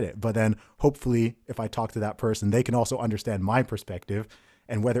 I get it. But then hopefully if I talk to that person, they can also understand my perspective,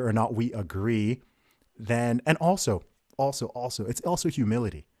 and whether or not we agree, then, and also, it's also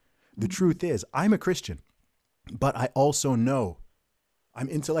humility. The Mhm. truth is, I'm a Christian, but I also know, I'm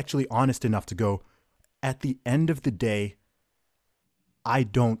intellectually honest enough to go, at the end of the day, I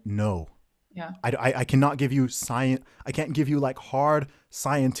don't know. Yeah. I cannot give you science. I can't give you like hard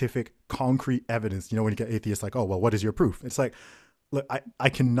scientific concrete evidence. When you get atheists like, oh, well, what is your proof? It's like, look, I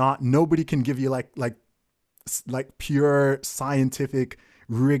cannot, nobody can give you like pure scientific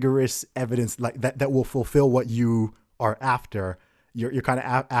rigorous evidence like that will fulfill what you are after. You're kind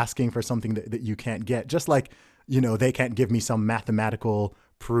of asking for something that you can't get. Just like, they can't give me some mathematical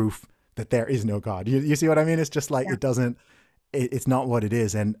proof that there is no God. You see what I mean? It's just like, Yeah. it doesn't, it's not what it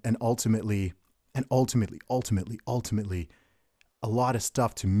is. And ultimately, a lot of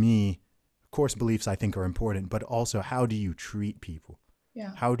stuff to me, of course, beliefs I think are important, but also, how do you treat people?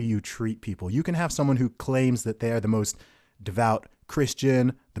 Yeah. How do you treat people? You can have someone who claims that they're the most devout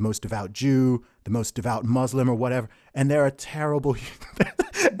Christian, the most devout Jew, the most devout Muslim, or whatever, and they're a terrible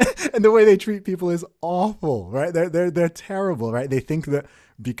and the way they treat people is awful, right? They're terrible, right? They think that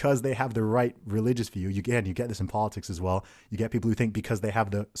because they have the right religious view, you get this in politics as well. You get people who think because they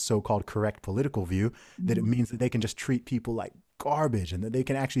have the so-called correct political view, that it Mhm. means that they can just treat people like garbage, and that they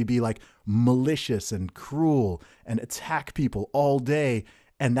can actually be like malicious and cruel and attack people all day,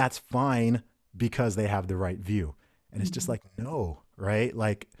 and that's fine because they have the right view. And it's just Mhm. like, no, right?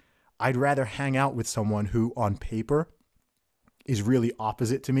 Like, I'd rather hang out with someone who on paper is really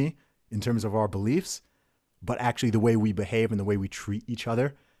opposite to me in terms of our beliefs, but actually the way we behave and the way we treat each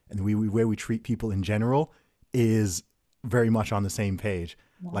other and the way we treat people in general is very much on the same page.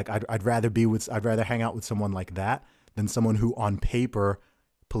 Yeah. Like, I'd rather hang out with someone like that than someone who on paper,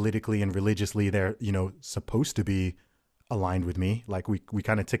 politically and religiously, they're, supposed to be aligned with me. Like, we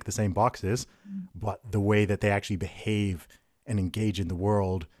kind of tick the same boxes, but the way that they actually behave and engage in the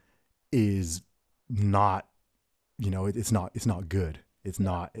world is not, it's not good. It's Yeah.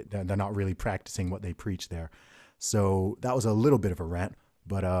 not, they're not really practicing what they preach there. So that was a little bit of a rant,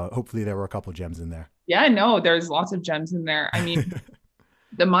 but hopefully there were a couple gems in there. Yeah, no, there's lots of gems in there. I mean,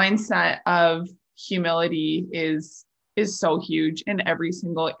 the mindset of humility is so huge in every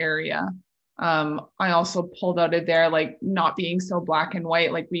single area. I also pulled out of there like not being so black and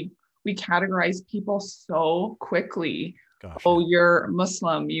white. Like we categorize people so quickly. Gosh, Oh, yeah. you're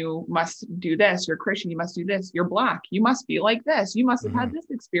Muslim, you must do this. You're Christian, you must do this. You're Black, you must be like this. You must have had Hmm. this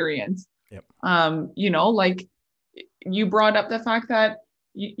experience. Yep. Like you brought up the fact that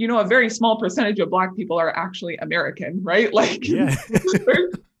a very small percentage of Black people are actually American, right? Like Yeah.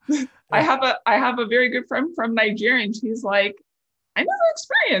 I have a very good friend from Nigeria, and she's like, I never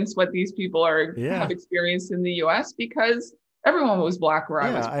experienced what these people have Yeah. experienced in the US because everyone was black where I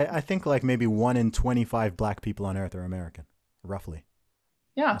Yeah, was born. I think like maybe 1 in 25 black people on Earth are American, roughly.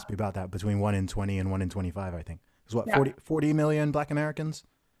 Yeah. Must be about that, between 1 in 20 and 1 in 25, I think. There's what, Yeah. 40 million black Americans?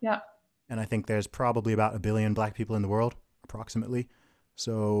 Yeah. And I think there's probably about a billion black people in the world, approximately.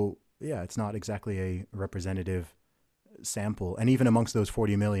 So, yeah, it's not exactly a representative sample. And even amongst those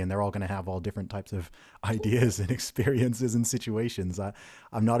 40 million, they're all going to have all different types of ideas and experiences and situations.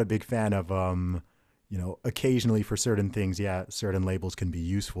 I'm not a big fan of, occasionally for certain things, yeah, certain labels can be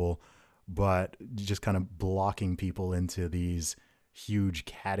useful, but just kind of blocking people into these huge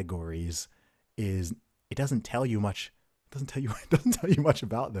categories is, it doesn't tell you much. It doesn't tell you it doesn't tell you much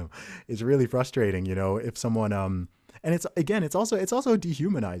about them. It's really frustrating, if someone and it's, again, it's also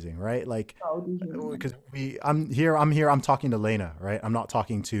dehumanizing, right? Like, So dehumanizing. because I'm talking to Lena, right? I'm not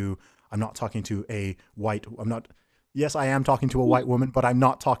talking to a white, I'm not, yes, I am talking to a white woman, but I'm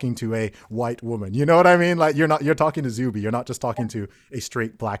not talking to a white woman. You know what I mean? Like, you're talking to Zuby. You're not just talking to a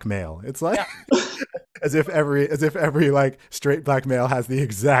straight black male. It's like, Yeah. as if every like straight black male has the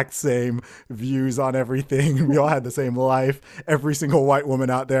exact same views on everything. We all had the same life. Every single white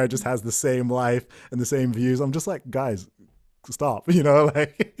woman out there just has the same life and the same views. I'm just like, guys, stop.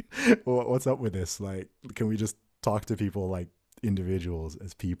 Like, what's up with this? Like, can we just talk to people like individuals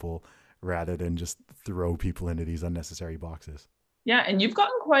as people rather than just throw people into these unnecessary boxes? Yeah. And you've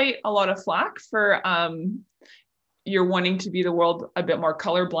gotten quite a lot of flack for you're wanting to be the world a bit more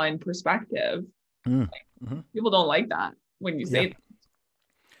colorblind perspective. Mm. Hmm. People don't like that when you Yeah. say that.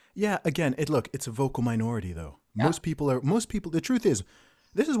 Yeah, again, it's a vocal minority though. Yeah. Most people, the truth is,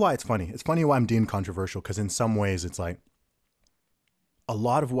 this is why it's funny. It's funny why I'm deemed controversial, because in some ways it's like a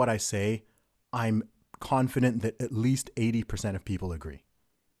lot of what I say, I'm confident that at least 80% of people agree.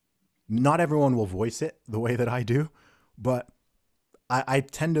 Not everyone will voice it the way that I do, but I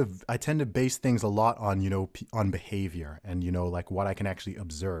tend to base things a lot on, on behavior and, like what I can actually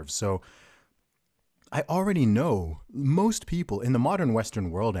observe. So I already know most people in the modern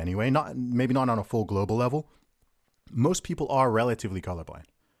Western world anyway, not maybe not on a full global level, most people are relatively colorblind,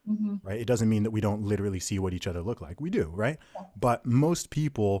 Mm-hmm. right? It doesn't mean that we don't literally see what each other look like. We do, right? But most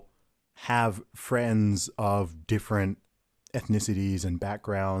people have friends of different ethnicities and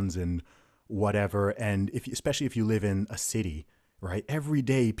backgrounds and whatever. And especially if you live in a city, right? Every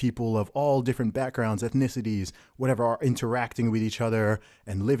day, people of all different backgrounds, ethnicities, whatever, are interacting with each other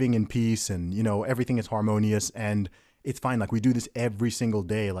and living in peace, and everything is harmonious and it's fine. Like, we do this every single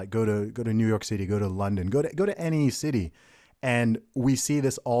day. Like, go to New York City, go to London, go to any city, and we see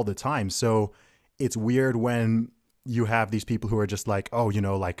this all the time. So it's weird when you have these people who are just like, oh,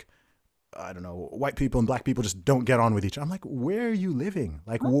 like, I don't know, white people and black people just don't get on with each other. I'm like, where are you living?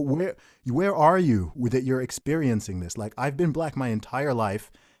 Like, where are you with it? You're experiencing this. Like, I've been black my entire life,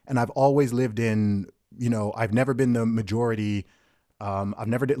 and I've always lived in, I've never been the majority. I've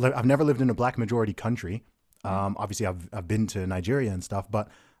never lived in a black majority country. Obviously, I've been to Nigeria and stuff, but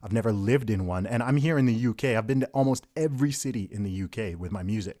I've never lived in one. And I'm here in the UK. I've been to almost every city in the UK with my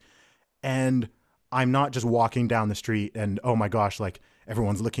music, and I'm not just walking down the street and, oh my gosh, like,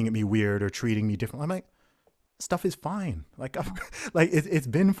 everyone's looking at me weird or treating me different. I'm like, stuff is fine. Like, like it's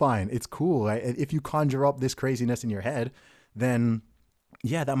been fine. It's cool. If you conjure up this craziness in your head, then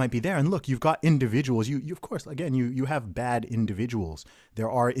yeah, that might be there. And look, you've got individuals. You of course, again, you have bad individuals. There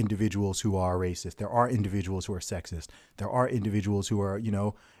are individuals who are racist. There are individuals who are sexist. There are individuals who are,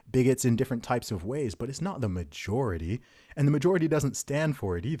 bigots in different types of ways. But it's not the majority, and the majority doesn't stand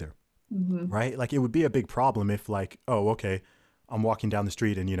for it either, Mm-hmm. right? Like, it would be a big problem if, like, oh, okay, I'm walking down the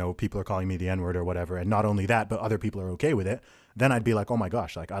street and, people are calling me the N-word or whatever. And not only that, but other people are okay with it. Then I'd be like, oh my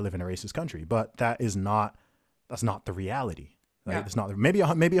gosh, like, I live in a racist country. But that's not the reality, right? Yeah. It's not, maybe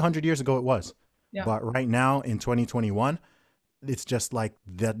 100 years ago it was. Yeah. But right now in 2021, it's just like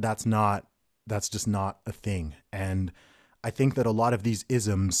that's just not a thing. And I think that a lot of these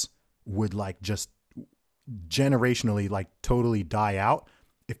isms would, like, just generationally, like, totally die out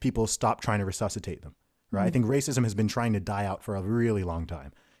if people stop trying to resuscitate them. Right. I think racism has been trying to die out for a really long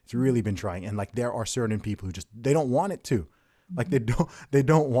time. It's really been trying. And, like, there are certain people who just, they don't want it to. Like, they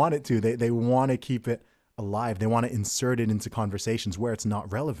don't want it to. They want to keep it alive. They want to insert it into conversations where it's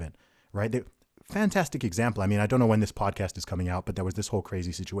not relevant. Right. Fantastic example. I mean, I don't know when this podcast is coming out, but there was this whole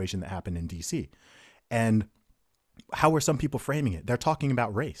crazy situation that happened in DC. And how were some people framing it? They're talking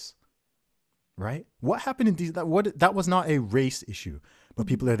about race. Right. What happened in DC? That was not a race issue. but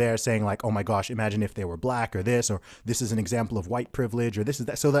people are there saying like, oh my gosh, imagine if they were black, or this is an example of white privilege, or this is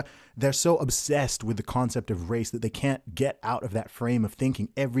that. So that they're so obsessed with the concept of race that they can't get out of that frame of thinking.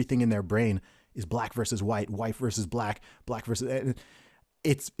 Everything in their brain is black versus white versus black versus.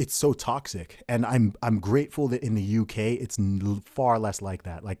 It's so toxic, and I'm grateful that in the UK it's far less like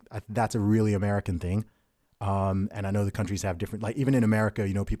that. Like that's a really American thing. And I know the countries have different, like even in America,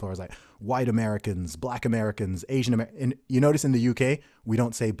 you know, people are like white Americans, black Americans, Asian Americans. And you notice in the UK, we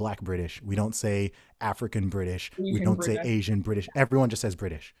don't say black British. We don't say African British. We Asian don't say British. Asian British. Everyone just says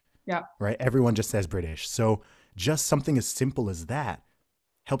British, Yeah. right? Everyone just says British. So just something as simple as that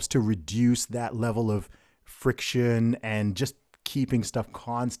helps to reduce that level of friction and just keeping stuff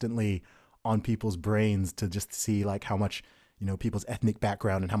constantly on people's brains to just see like how much, you know, people's ethnic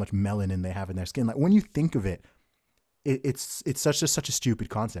background and how much melanin they have in their skin. Like when you think of it, it's such a stupid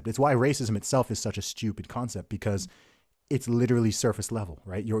concept. It's why racism itself is such a stupid concept, because it's literally surface level,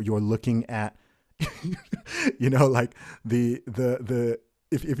 right? You're looking at, you know, like the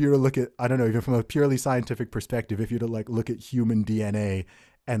if you were to look at, I don't know, even from a purely scientific perspective, if you were to like look at human DNA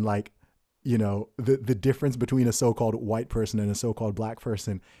and like, you know, the difference between a so-called white person and a so-called black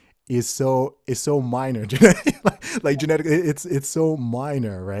person is so minor. Like genetically, it's so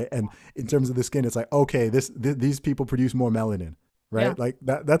minor, right? And in terms of the skin, it's like, okay, these people produce more melanin, right? Yeah. Like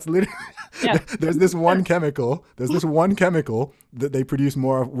that's literally Yeah. there's this one chemical that they produce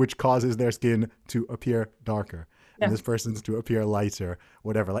more of, which causes their skin to appear darker, Yeah. and this person's to appear lighter,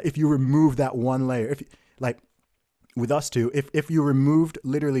 whatever. Like if you remove that one layer, if like with us too, if you removed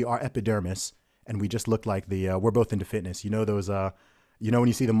literally our epidermis and we just looked like the we're both into fitness, you know those you know when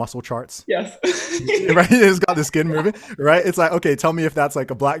you see the muscle charts, Yes. right? It's got the skin moving, right? It's like, okay, tell me if that's like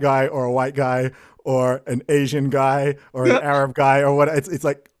a black guy or a white guy or an Asian guy or an Arab guy or what. It's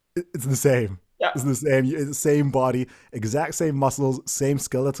like it's the same. Yeah. It's the same. It's the same body, exact same muscles, same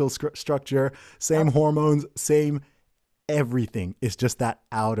skeletal structure, same hormones, same everything. It's just that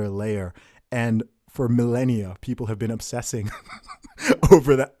outer layer. And for millennia, people have been obsessing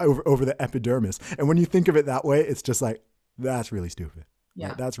over the epidermis. And when you think of it that way, it's just like, that's really stupid. Yeah.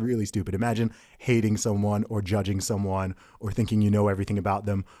 Right? That's really stupid. Imagine hating someone or judging someone or thinking you know everything about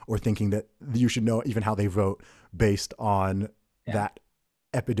them or thinking that you should know even how they vote based on that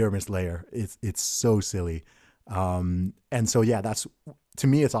epidermis layer. It's so silly. And so, yeah, that's, to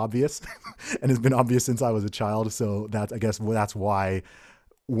me, it's obvious and it's been obvious since I was a child. So I guess that's why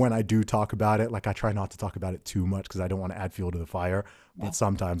when I do talk about it, like I try not to talk about it too much because I don't want to add fuel to the fire. Yeah. But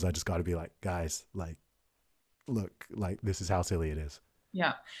sometimes I just got to be like, guys, like, look, like this is how silly it is.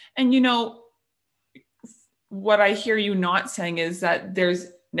 Yeah. And you know, what I hear you not saying is that there's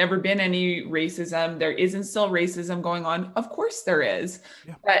never been any racism. There isn't still racism going on. Of course there is.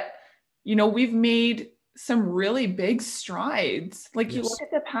 Yeah. But, you know, we've made some really big strides. Like you Yes. look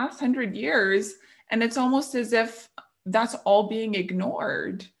at the past 100 years, and it's almost as if that's all being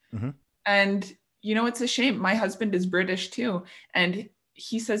ignored. Mm-hmm. And, you know, it's a shame. My husband is British too. And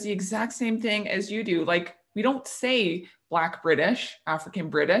he says the exact same thing as you do. Like, we don't say Black British, African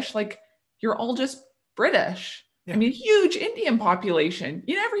British, like you're all just British. Yeah. I mean, huge Indian population.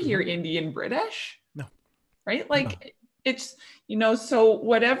 You never hear Indian British. No. Right? Like it's, you know, so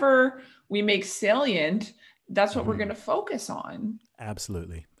whatever we make salient, that's what we're going to focus on.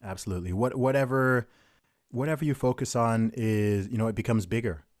 Absolutely. Absolutely. Whatever you focus on is, you know, it becomes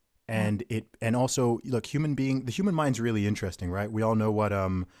bigger. And and also, look, the human mind's really interesting, right? We all know what,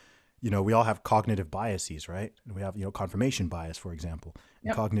 you know, we all have cognitive biases, right? We have, you know, confirmation bias, for example,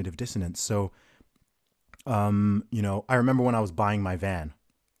 and cognitive dissonance. So, you know, I remember when I was buying my van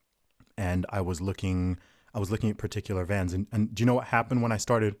and I was looking at particular vans, and do you know what happened when I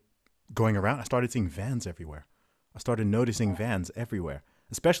started going around? I started seeing vans everywhere. I started noticing vans everywhere,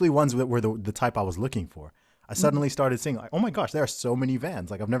 especially ones that were the type I was looking for. I suddenly started seeing like, oh my gosh, there are so many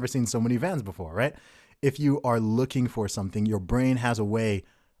vans. Like I've never seen so many vans before, right? If you are looking for something, your brain has a way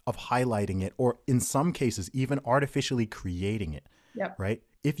of highlighting it, or in some cases, even artificially creating it, right?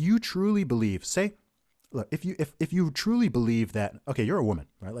 If you truly believe, say, look, if you truly believe that, okay, you're a woman,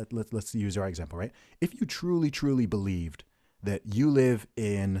 right? Let's use our example, right? If you truly believed that you live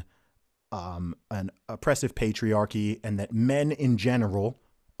in an oppressive patriarchy and that men in general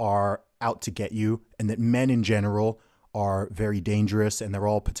are out to get you and that men in general are very dangerous and they're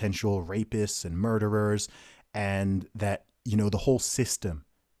all potential rapists and murderers, and that, you know, the whole system,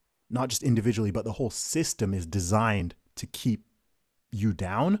 not just individually, but the whole system is designed to keep you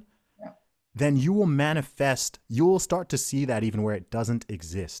down, then you will start to see that even where it doesn't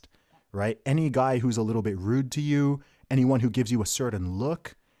exist, right? Any guy who's a little bit rude to you, anyone who gives you a certain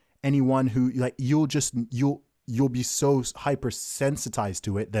look, anyone who, like, you'll you'll be so hypersensitized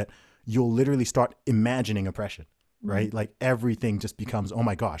to it that you'll literally start imagining oppression, right? Like everything just becomes, oh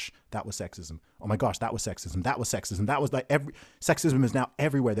my gosh, that was sexism. Oh my gosh, that was sexism. That was sexism. That was like sexism is now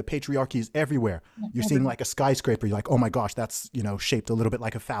everywhere. The patriarchy is everywhere. You're seeing like a skyscraper. You're like, oh my gosh, that's, shaped a little bit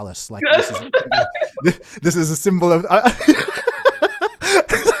like a phallus. Like this is a symbol of,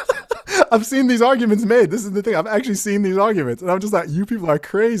 I've seen these arguments made. This is the thing. I've actually seen these arguments, and I'm just like, you people are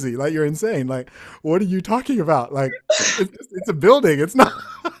crazy. Like, you're insane. Like, what are you talking about? Like, it's a building. It's not.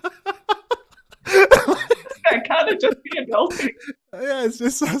 It kind of just be a building. Yeah,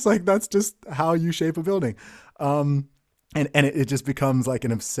 it's like that's just how you shape a building. And it just becomes like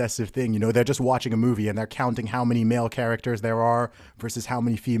an obsessive thing. They're just watching a movie and they're counting how many male characters there are versus how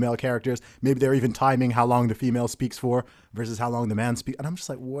many female characters. Maybe they're even timing how long the female speaks for versus how long the man speaks. And I'm just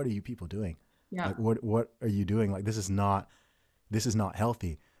like, what are you people doing? Yeah. Like, what are you doing? Like, this is not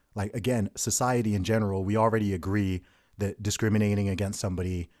healthy. Like, again, society in general, we already agree that discriminating against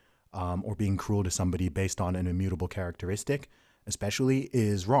somebody or being cruel to somebody based on an immutable characteristic, especially,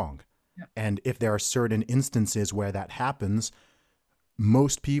 is wrong. Yeah. And if there are certain instances where that happens,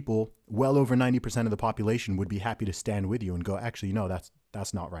 most people, well over 90% of the population, would be happy to stand with you and go, actually, no,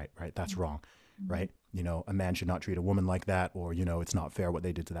 that's not right, right? That's wrong, right? A man should not treat a woman like that, or, it's not fair what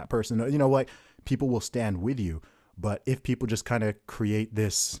they did to that person. Like, people will stand with you. But if people just kind of create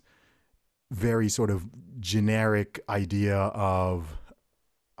this very sort of generic idea of,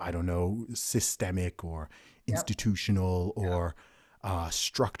 I don't know, systemic or institutional or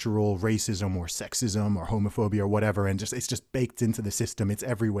structural racism or sexism or homophobia or whatever, and it's just baked into the system. It's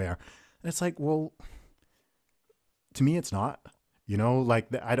everywhere. And it's like, well, to me, it's not. Like,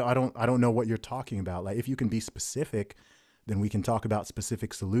 I don't know what you're talking about. Like, if you can be specific, then we can talk about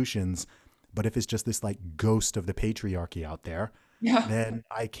specific solutions. But if it's just this like ghost of the patriarchy out there, then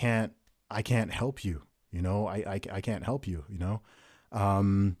I can't help you. I can't help you.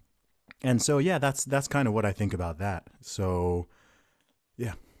 And so, yeah, that's kind of what I think about that. So,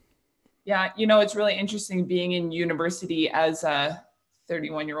 yeah. Yeah. It's really interesting being in university as a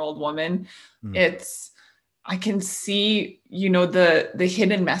 31-year-old woman. I can see, the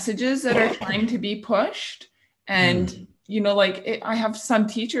hidden messages that are trying to be pushed. And, I have some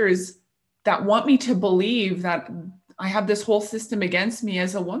teachers that want me to believe that I have this whole system against me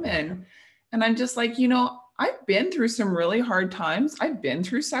as a woman. And I'm just like, I've been through some really hard times. I've been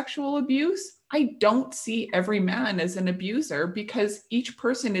through sexual abuse. I don't see every man as an abuser because each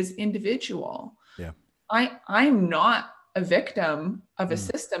person is individual. Yeah. I'm not a victim of a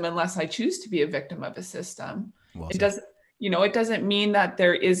system unless I choose to be a victim of a system. Well it said. doesn't mean that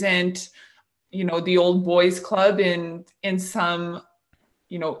there isn't, the old boys club in some,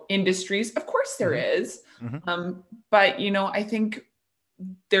 industries. Of course there is. But, I think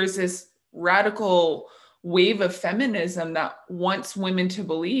there's this radical wave of feminism that wants women to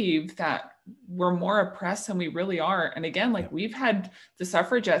believe that we're more oppressed than we really are. And again, like we've had the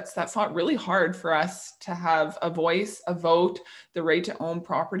suffragettes that fought really hard for us to have a voice, a vote, the right to own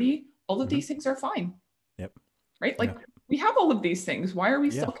property. All of these things are fine. Yep. Right? Like we have all of these things. Why are we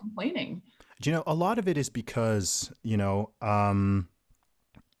still complaining? A lot of it is because, a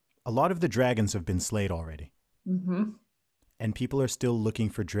lot of the dragons have been slayed already. And people are still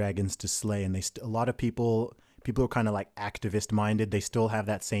looking for dragons to slay. And a lot of people are kind of like activist minded. They still have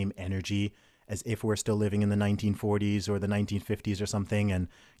that same energy as if we're still living in the 1940s or the 1950s or something. And,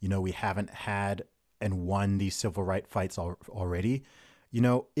 we haven't had and won these civil rights fights already.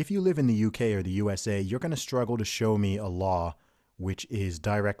 If you live in the UK or the USA, you're going to struggle to show me a law which is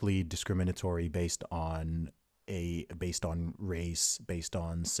directly discriminatory based on race, based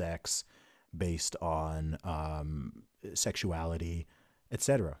on sex, based on sexuality,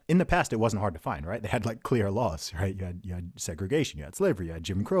 etc. In the past, it wasn't hard to find, right? They had like clear laws, right? You had segregation, you had slavery, you had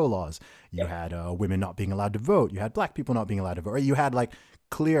Jim Crow laws, you had women not being allowed to vote, you had black people not being allowed to vote, right? You had like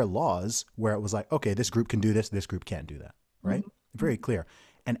clear laws where it was like, okay, this group can do this group can't do that, right? Very clear.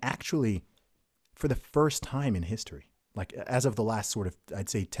 And actually, for the first time in history, like as of the last sort of, I'd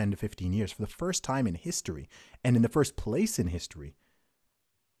say 10 to 15 years, for the first time in history, and in the first place in history,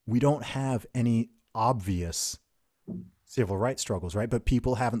 we don't have any obvious civil rights struggles, right? But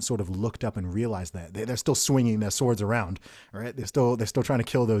people haven't sort of looked up and realized that they're still swinging their swords around, right? They're still trying to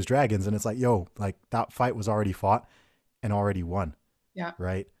kill those dragons. And it's like, yo, like that fight was already fought and already won. Yeah.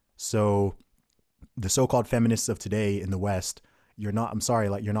 Right. So the so-called feminists of today in the West, they're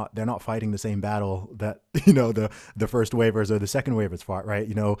not fighting the same battle that, the first waivers or the second waivers fought, right?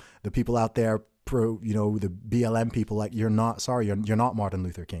 The people out there the BLM people, like, you're not Martin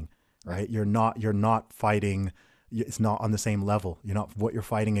Luther King, right? You're not fighting. It's not on the same level. What you're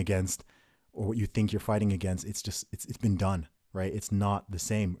fighting against or what you think you're fighting against, it's been done, right? It's not the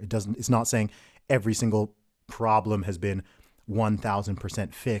same. It's not saying every single problem has been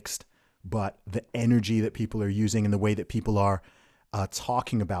 1000% fixed, but the energy that people are using and the way that people are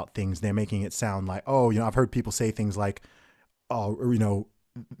talking about things, they're making it sound like, oh, I've heard people say things like, oh,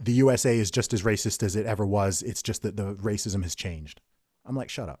 the USA is just as racist as it ever was. It's just that the racism has changed. I'm like,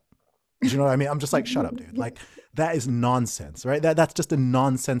 shut up. You know what I mean? I'm just like, shut up, dude. Like, that is nonsense, right? That's just a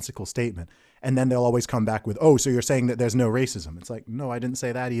nonsensical statement. And then they'll always come back with, oh, so you're saying that there's no racism. It's like, no, I didn't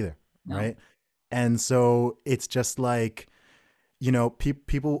say that either, No. right? And so it's just like,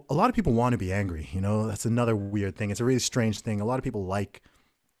 people, a lot of people want to be angry. That's another weird thing. It's a really strange thing. A lot of people like,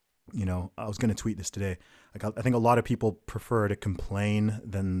 I was going to tweet this today. Like, I think a lot of people prefer to complain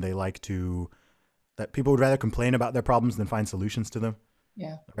than they like to, that people would rather complain about their problems than find solutions to them.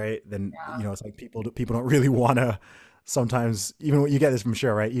 Yeah. Right. Then, Yeah. it's like people don't really want to sometimes, even when you get this from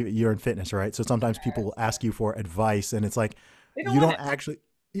sure, right? You're in fitness, right? So sometimes people will ask you for advice and it's like, They don't you want don't it. actually,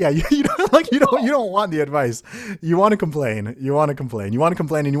 yeah, you don't like, you don't want the advice. You want to complain. You want to complain. You want to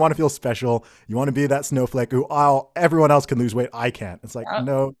complain and you want to feel special. You want to be that snowflake who, oh, everyone else can lose weight. I can't. It's like, Yeah.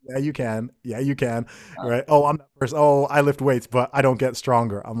 no, yeah, you can. Yeah, you can. Yeah. Right. Oh, I'm that person. Oh, I lift weights, but I don't get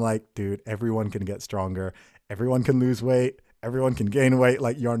stronger. I'm like, dude, everyone can get stronger. Everyone can lose weight. Everyone can gain weight.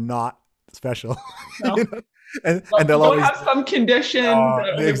 Like, you're not special. No. And You they'll don't always, have some condition that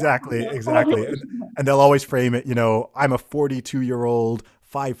only exactly, one exactly. And they'll always frame it, I'm a 42-year-old,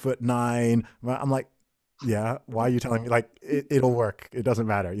 5'9". I'm like, yeah, why are you telling me? Like, it'll work. It doesn't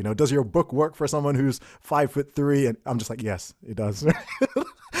matter. Does your book work for someone who's 5'3"? And I'm just like, yes, it does.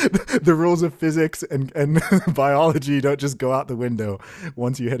 The rules of physics and biology don't just go out the window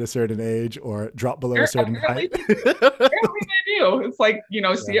once you hit a certain age or drop below a certain apparently, height. apparently they do. It's like, Yeah.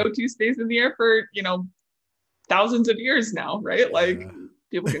 CO2 stays in the air for, thousands of years now, right? Like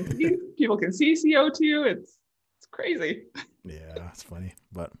Yeah. people can see CO2. It's crazy. Yeah, it's funny,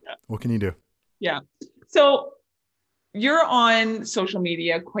 but Yeah. what can you do? Yeah. So you're on social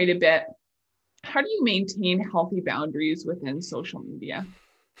media quite a bit. How do you maintain healthy boundaries within social media?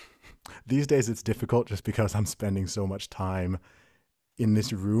 These days it's difficult just because I'm spending so much time in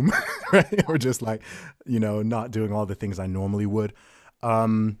this room, right? Or just like, not doing all the things I normally would.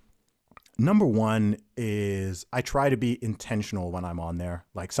 Number one is I try to be intentional when I'm on there,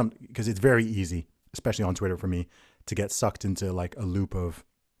 like because it's very easy, especially on Twitter for me, to get sucked into like a loop of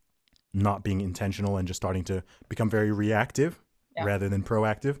not being intentional and just starting to become very reactive Yeah. rather than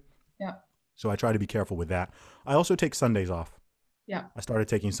proactive. Yeah. So I try to be careful with that. I also take Sundays off. Yeah. I started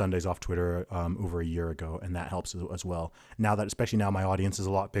taking Sundays off Twitter over a year ago, and that helps as well. Especially now my audience is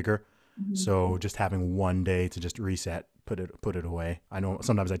a lot bigger. Mhm. So just having one day to just reset, put it away. I know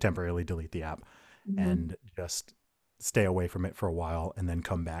sometimes I temporarily delete the app Mhm. and just stay away from it for a while and then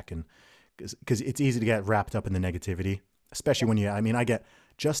come back, and because it's easy to get wrapped up in the negativity, especially when I get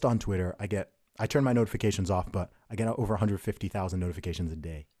just on Twitter, I turn my notifications off, but I get over 150,000 notifications a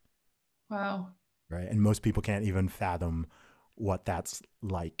day, Wow. right? And most people can't even fathom what that's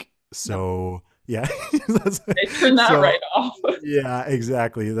like. No, So yeah, they turn that so right off. yeah,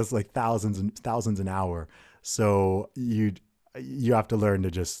 exactly. That's like thousands and thousands an hour. So you have to learn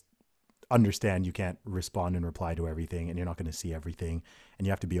to just understand you can't respond and reply to everything, and you're not going to see everything, and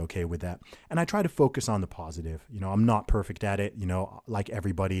you have to be okay with that. And I try to focus on the positive. I'm not perfect at it. Like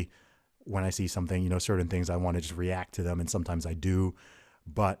everybody, when I see something, certain things, I want to just react to them, and sometimes I do.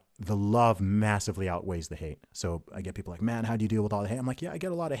 But the love massively outweighs the hate. So I get people like, man, how do you deal with all the hate? I'm like, yeah, I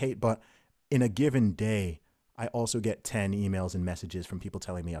get a lot of hate, but in a given day, I also get 10 emails and messages from people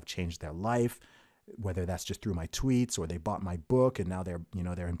telling me I've changed their life, whether that's just through my tweets or they bought my book and now they're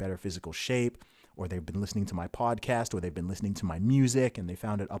in better physical shape, or they've been listening to my podcast, or they've been listening to my music and they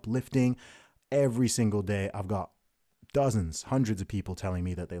found it uplifting. Every single day, I've got dozens, hundreds of people telling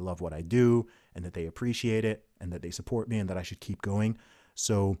me that they love what I do and that they appreciate it and that they support me and that I should keep going.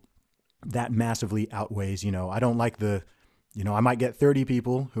 So that massively outweighs, I don't like I might get 30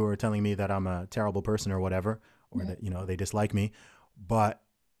 people who are telling me that I'm a terrible person or whatever, or Yeah. that, they dislike me. But,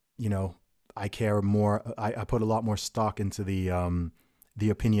 I care more. I put a lot more stock into the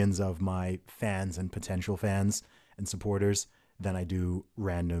opinions of my fans and potential fans and supporters than I do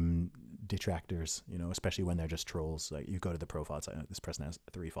random detractors, especially when they're just trolls. Like, you go to the profile, it's like, this person has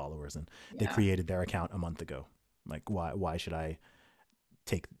 3 followers and they Yeah. created their account a month ago. Like, why should I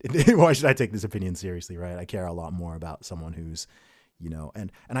why should I take this opinion seriously, right? I care a lot more about someone who's,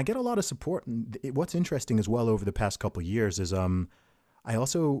 and I get a lot of support. And what's interesting as well over the past couple of years is I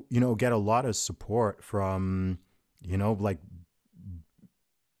also, get a lot of support from, like,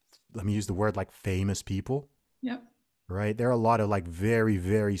 let me use the word, like, famous people, Yep. right? There are a lot of like very,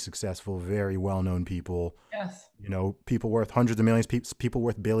 very successful, very well-known people, Yes. people worth hundreds of millions, people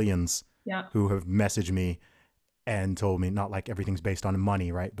worth billions Yeah. who have messaged me and told me, not like everything's based on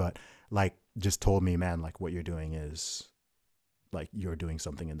money, right? But like just told me, man, like what you're doing is like you're doing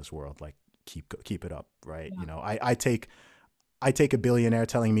something in this world. Like keep it up, right? Yeah. I take a billionaire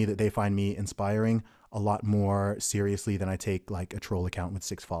telling me that they find me inspiring a lot more seriously than I take like a troll account with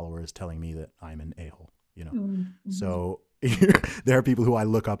 6 followers telling me that I'm an a-hole. Mm-hmm. So there are people who I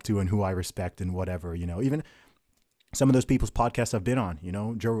look up to and who I respect and whatever, even some of those people's podcasts I've been on,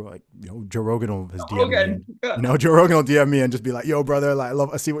 Joe Rogan has DM'd me, Rogan. and, Yeah. Joe Rogan will DM me and just be like, yo, brother, like,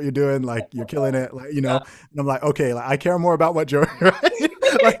 I see what you're doing. Like, you're killing it. Like, Yeah. and I'm like, okay, like, I care more about what Joe,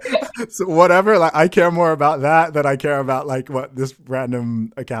 right? Like, so whatever, like, I care more about that than I care about like what this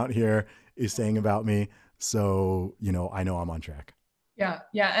random account here is saying about me. So, I know I'm on track. Yeah.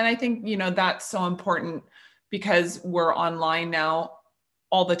 Yeah. And I think, that's so important because we're online now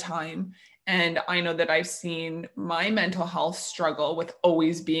all the time. And I know that I've seen my mental health struggle with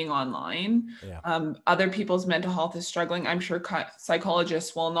always being online. Yeah, Other people's mental health is struggling. I'm sure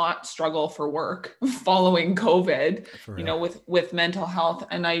psychologists will not struggle for work following COVID, for real. with mental health.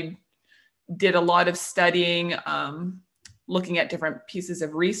 And I did a lot of studying, looking at different pieces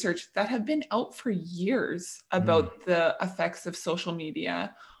of research that have been out for years Mm, about the effects of social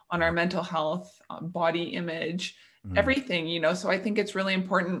media on our yeah. mental health, body image, Mm, everything. So I think it's really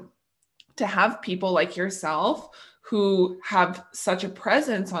important to have people like yourself who have such a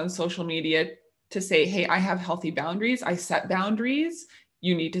presence on social media to say, hey, I have healthy boundaries. I set boundaries.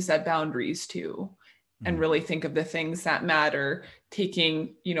 You need to set boundaries too. And mm. really think of the things that matter,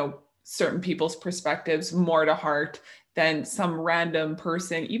 taking, certain people's perspectives more to heart than some random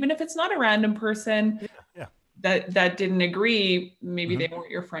person, even if it's not a random person Yeah, yeah. that didn't agree, maybe Mm-hmm. they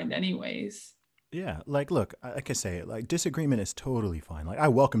weren't your friend anyways. Yeah, like look, like I say, like disagreement is totally fine. Like I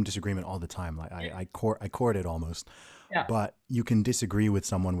welcome disagreement all the time. Like I court it almost. Yeah. But you can disagree with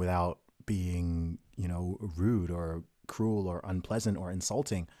someone without being, rude or cruel or unpleasant or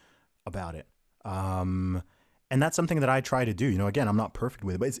insulting about it. Um and that's something that I try to do. Again, I'm not perfect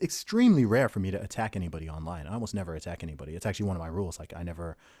with it, but it's extremely rare for me to attack anybody online. I almost never attack anybody. It's actually one of my rules. Like I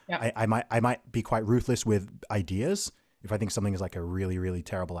never Yeah. I might be quite ruthless with ideas. If I think something is like a really, really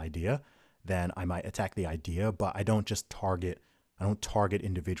terrible idea, then I might attack the idea, but I don't target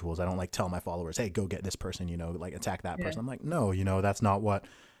individuals. I don't like tell my followers, hey, go get this person, like attack that Yeah. person. I'm like, no, that's not what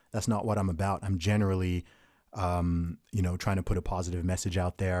I'm about. I'm generally, trying to put a positive message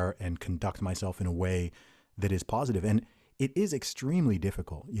out there and conduct myself in a way that is positive. And it is extremely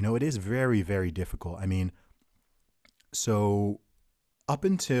difficult. It is very, very difficult. I mean, so up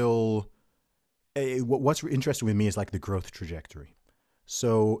until what's interesting with me is like the growth trajectory.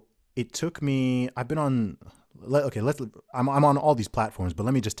 So it took me. I've been on. Okay, I'm on all these platforms, but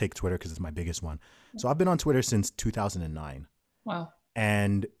let me just take Twitter because it's my biggest one. So I've been on Twitter since 2009, Wow.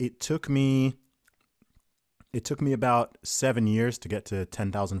 and it took me about 7 years to get to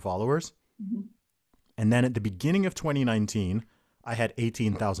 10,000 followers. Mhm. And then at the beginning of 2019, I had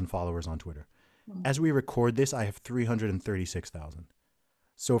 18,000 followers on Twitter. Wow. As we record this, I have 336,000.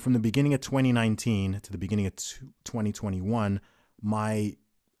 So from the beginning of 2019 to the beginning of 2021, my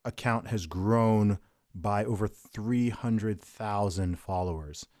account has grown by over 300,000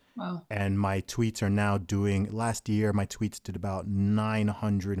 followers. Wow. And my tweets are now doing, last year, my tweets did about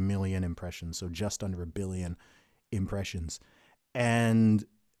 900 million impressions. So just under a billion impressions. And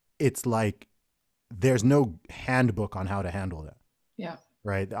it's like, there's no handbook on how to handle that, Yeah.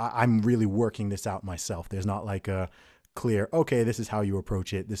 right? I'm really working this out myself. There's not like a clear, okay, this is how you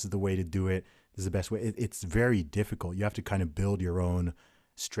approach it. This is the way to do it. This is the best way. It's very difficult. You have to kind of build your own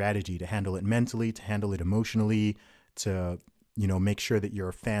strategy to handle it mentally, to handle it emotionally, to, make sure that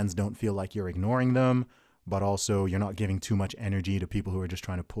your fans don't feel like you're ignoring them, but also you're not giving too much energy to people who are just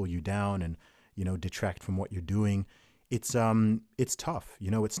trying to pull you down and, detract from what you're doing. It's tough,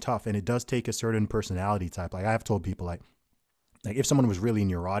 it's tough. And it does take a certain personality type. Like I've told people like if someone was really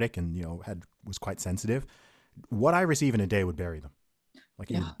neurotic and, was quite sensitive, what I receive in a day would bury them. Like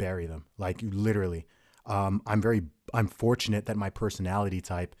it Yeah. would bury them. Like literally. I'm fortunate that my personality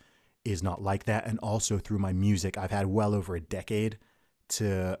type is not like that. And also through my music, I've had well over a decade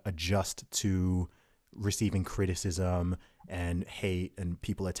to adjust to receiving criticism and hate and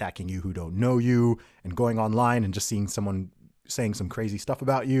people attacking you who don't know you and going online and just seeing someone saying some crazy stuff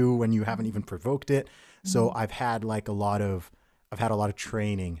about you when you haven't even provoked it. So Mhm. I've had a lot of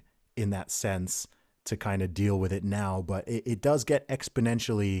training in that sense to kind of deal with it now, but it does get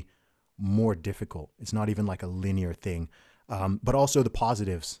exponentially more difficult. It's not even like a linear thing. But also the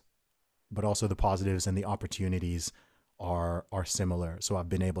positives and the opportunities are similar. So I've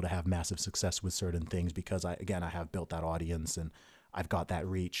been able to have massive success with certain things because I have built that audience and I've got that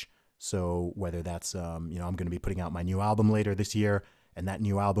reach. So whether that's, I'm going to be putting out my new album later this year, and that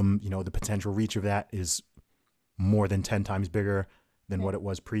new album, the potential reach of that is more than 10 times bigger than what it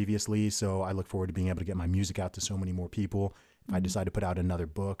was previously. So I look forward to being able to get my music out to so many more people. If I decide to put out another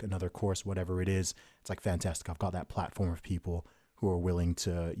book, another course, whatever it is, it's like fantastic. I've got that platform of people who are willing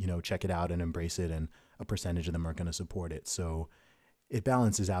to, check it out and embrace it, and a percentage of them are going to support it. So it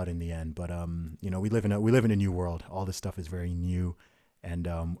balances out in the end. But we live in a new world. All this stuff is very new, and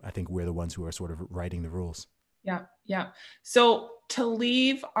I think we're the ones who are sort of writing the rules. Yeah. So to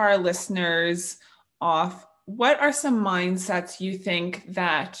leave our listeners off, what are some mindsets you think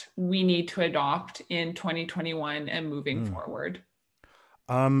that we need to adopt in 2021 and moving forward?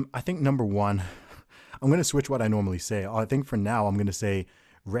 I think number one, I'm going to switch what I normally say. I think for now, I'm going to say,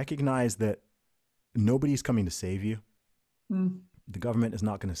 recognize that nobody's coming to save you. The government is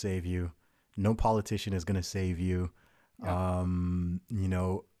not going to save you. No politician is going to save you. Yeah.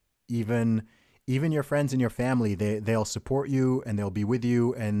 Even your friends and your family, they'll support you and they'll be with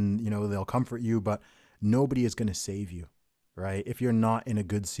you and, they'll comfort you, but nobody is going to save you, right? If you're not in a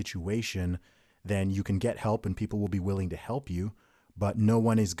good situation, then you can get help and people will be willing to help you, but no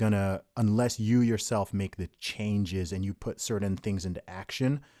one is going to, unless you yourself make the changes and you put certain things into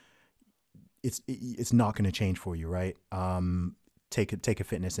action, it's not going to change for you, right? Take a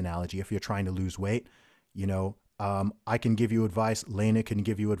fitness analogy. If you're trying to lose weight, I can give you advice, Lena can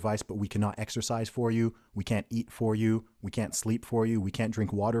give you advice, but we cannot exercise for you. We can't eat for you. We can't sleep for you. We can't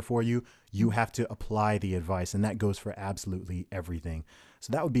drink water for you. You have to apply the advice, and that goes for absolutely everything.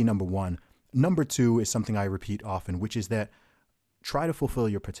 So that would be number one. Number two is something I repeat often, which is that try to fulfill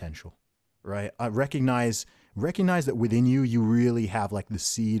your potential, right? Recognize that within you, you really have like the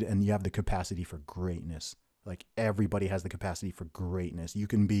seed and you have the capacity for greatness. Like everybody has the capacity for greatness. You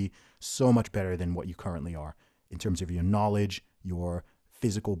can be so much better than what you currently are, in terms of your knowledge, your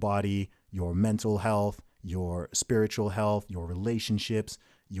physical body, your mental health, your spiritual health, your relationships,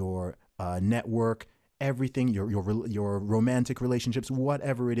 your network, everything, your romantic relationships,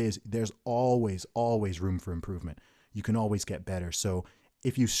 whatever it is, there's always room for improvement. You can always get better. So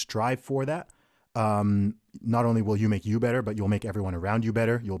if you strive for that, not only will you make you better, but you'll make everyone around you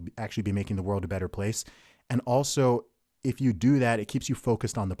better. You'll actually be making the world a better place. And also, if you do that, it keeps you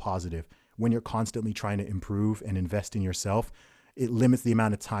focused on the positive. When you're constantly trying to improve and invest in yourself, it limits the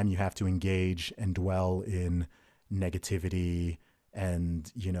amount of time you have to engage and dwell in negativity and,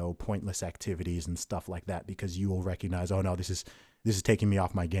 pointless activities and stuff like that, because you will recognize, oh no, this is taking me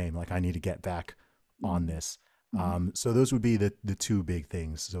off my game. Like I need to get back on this. So those would be the two big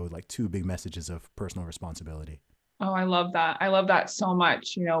things. So like two big messages of personal responsibility. Oh, I love that. I love that so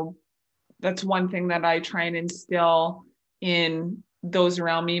much. That's one thing that I try and instill in those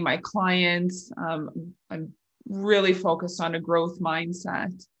around me, my clients. I'm really focused on a growth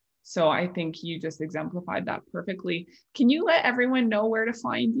mindset. So I think you just exemplified that perfectly. Can you let everyone know where to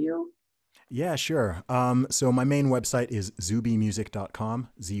find you? Yeah, sure. So my main website is zubymusic.com,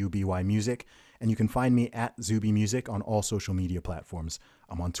 ZUBY Music, and you can find me at Zuby Music on all social media platforms.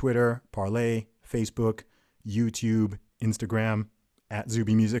 I'm on Twitter, Parlay, Facebook, YouTube, Instagram, at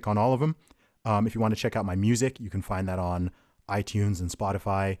Zuby Music on all of them. If you want to check out my music, you can find that on iTunes and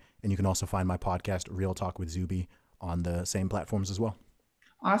Spotify, and you can also find my podcast, Real Talk with Zuby, on the same platforms as well.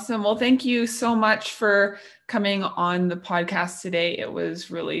 Awesome. Well, thank you so much for coming on the podcast today. It was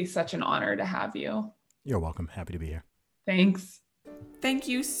really such an honor to have you. You're welcome. Happy to be here. Thanks. Thank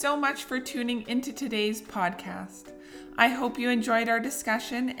you so much for tuning into today's podcast. I hope you enjoyed our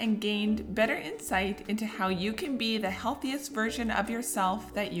discussion and gained better insight into how you can be the healthiest version of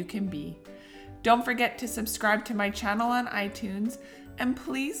yourself that you can be. Don't forget to subscribe to my channel on iTunes, and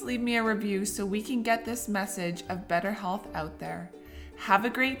please leave me a review so we can get this message of better health out there. Have a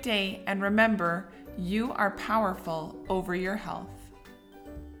great day, and remember, you are powerful over your health.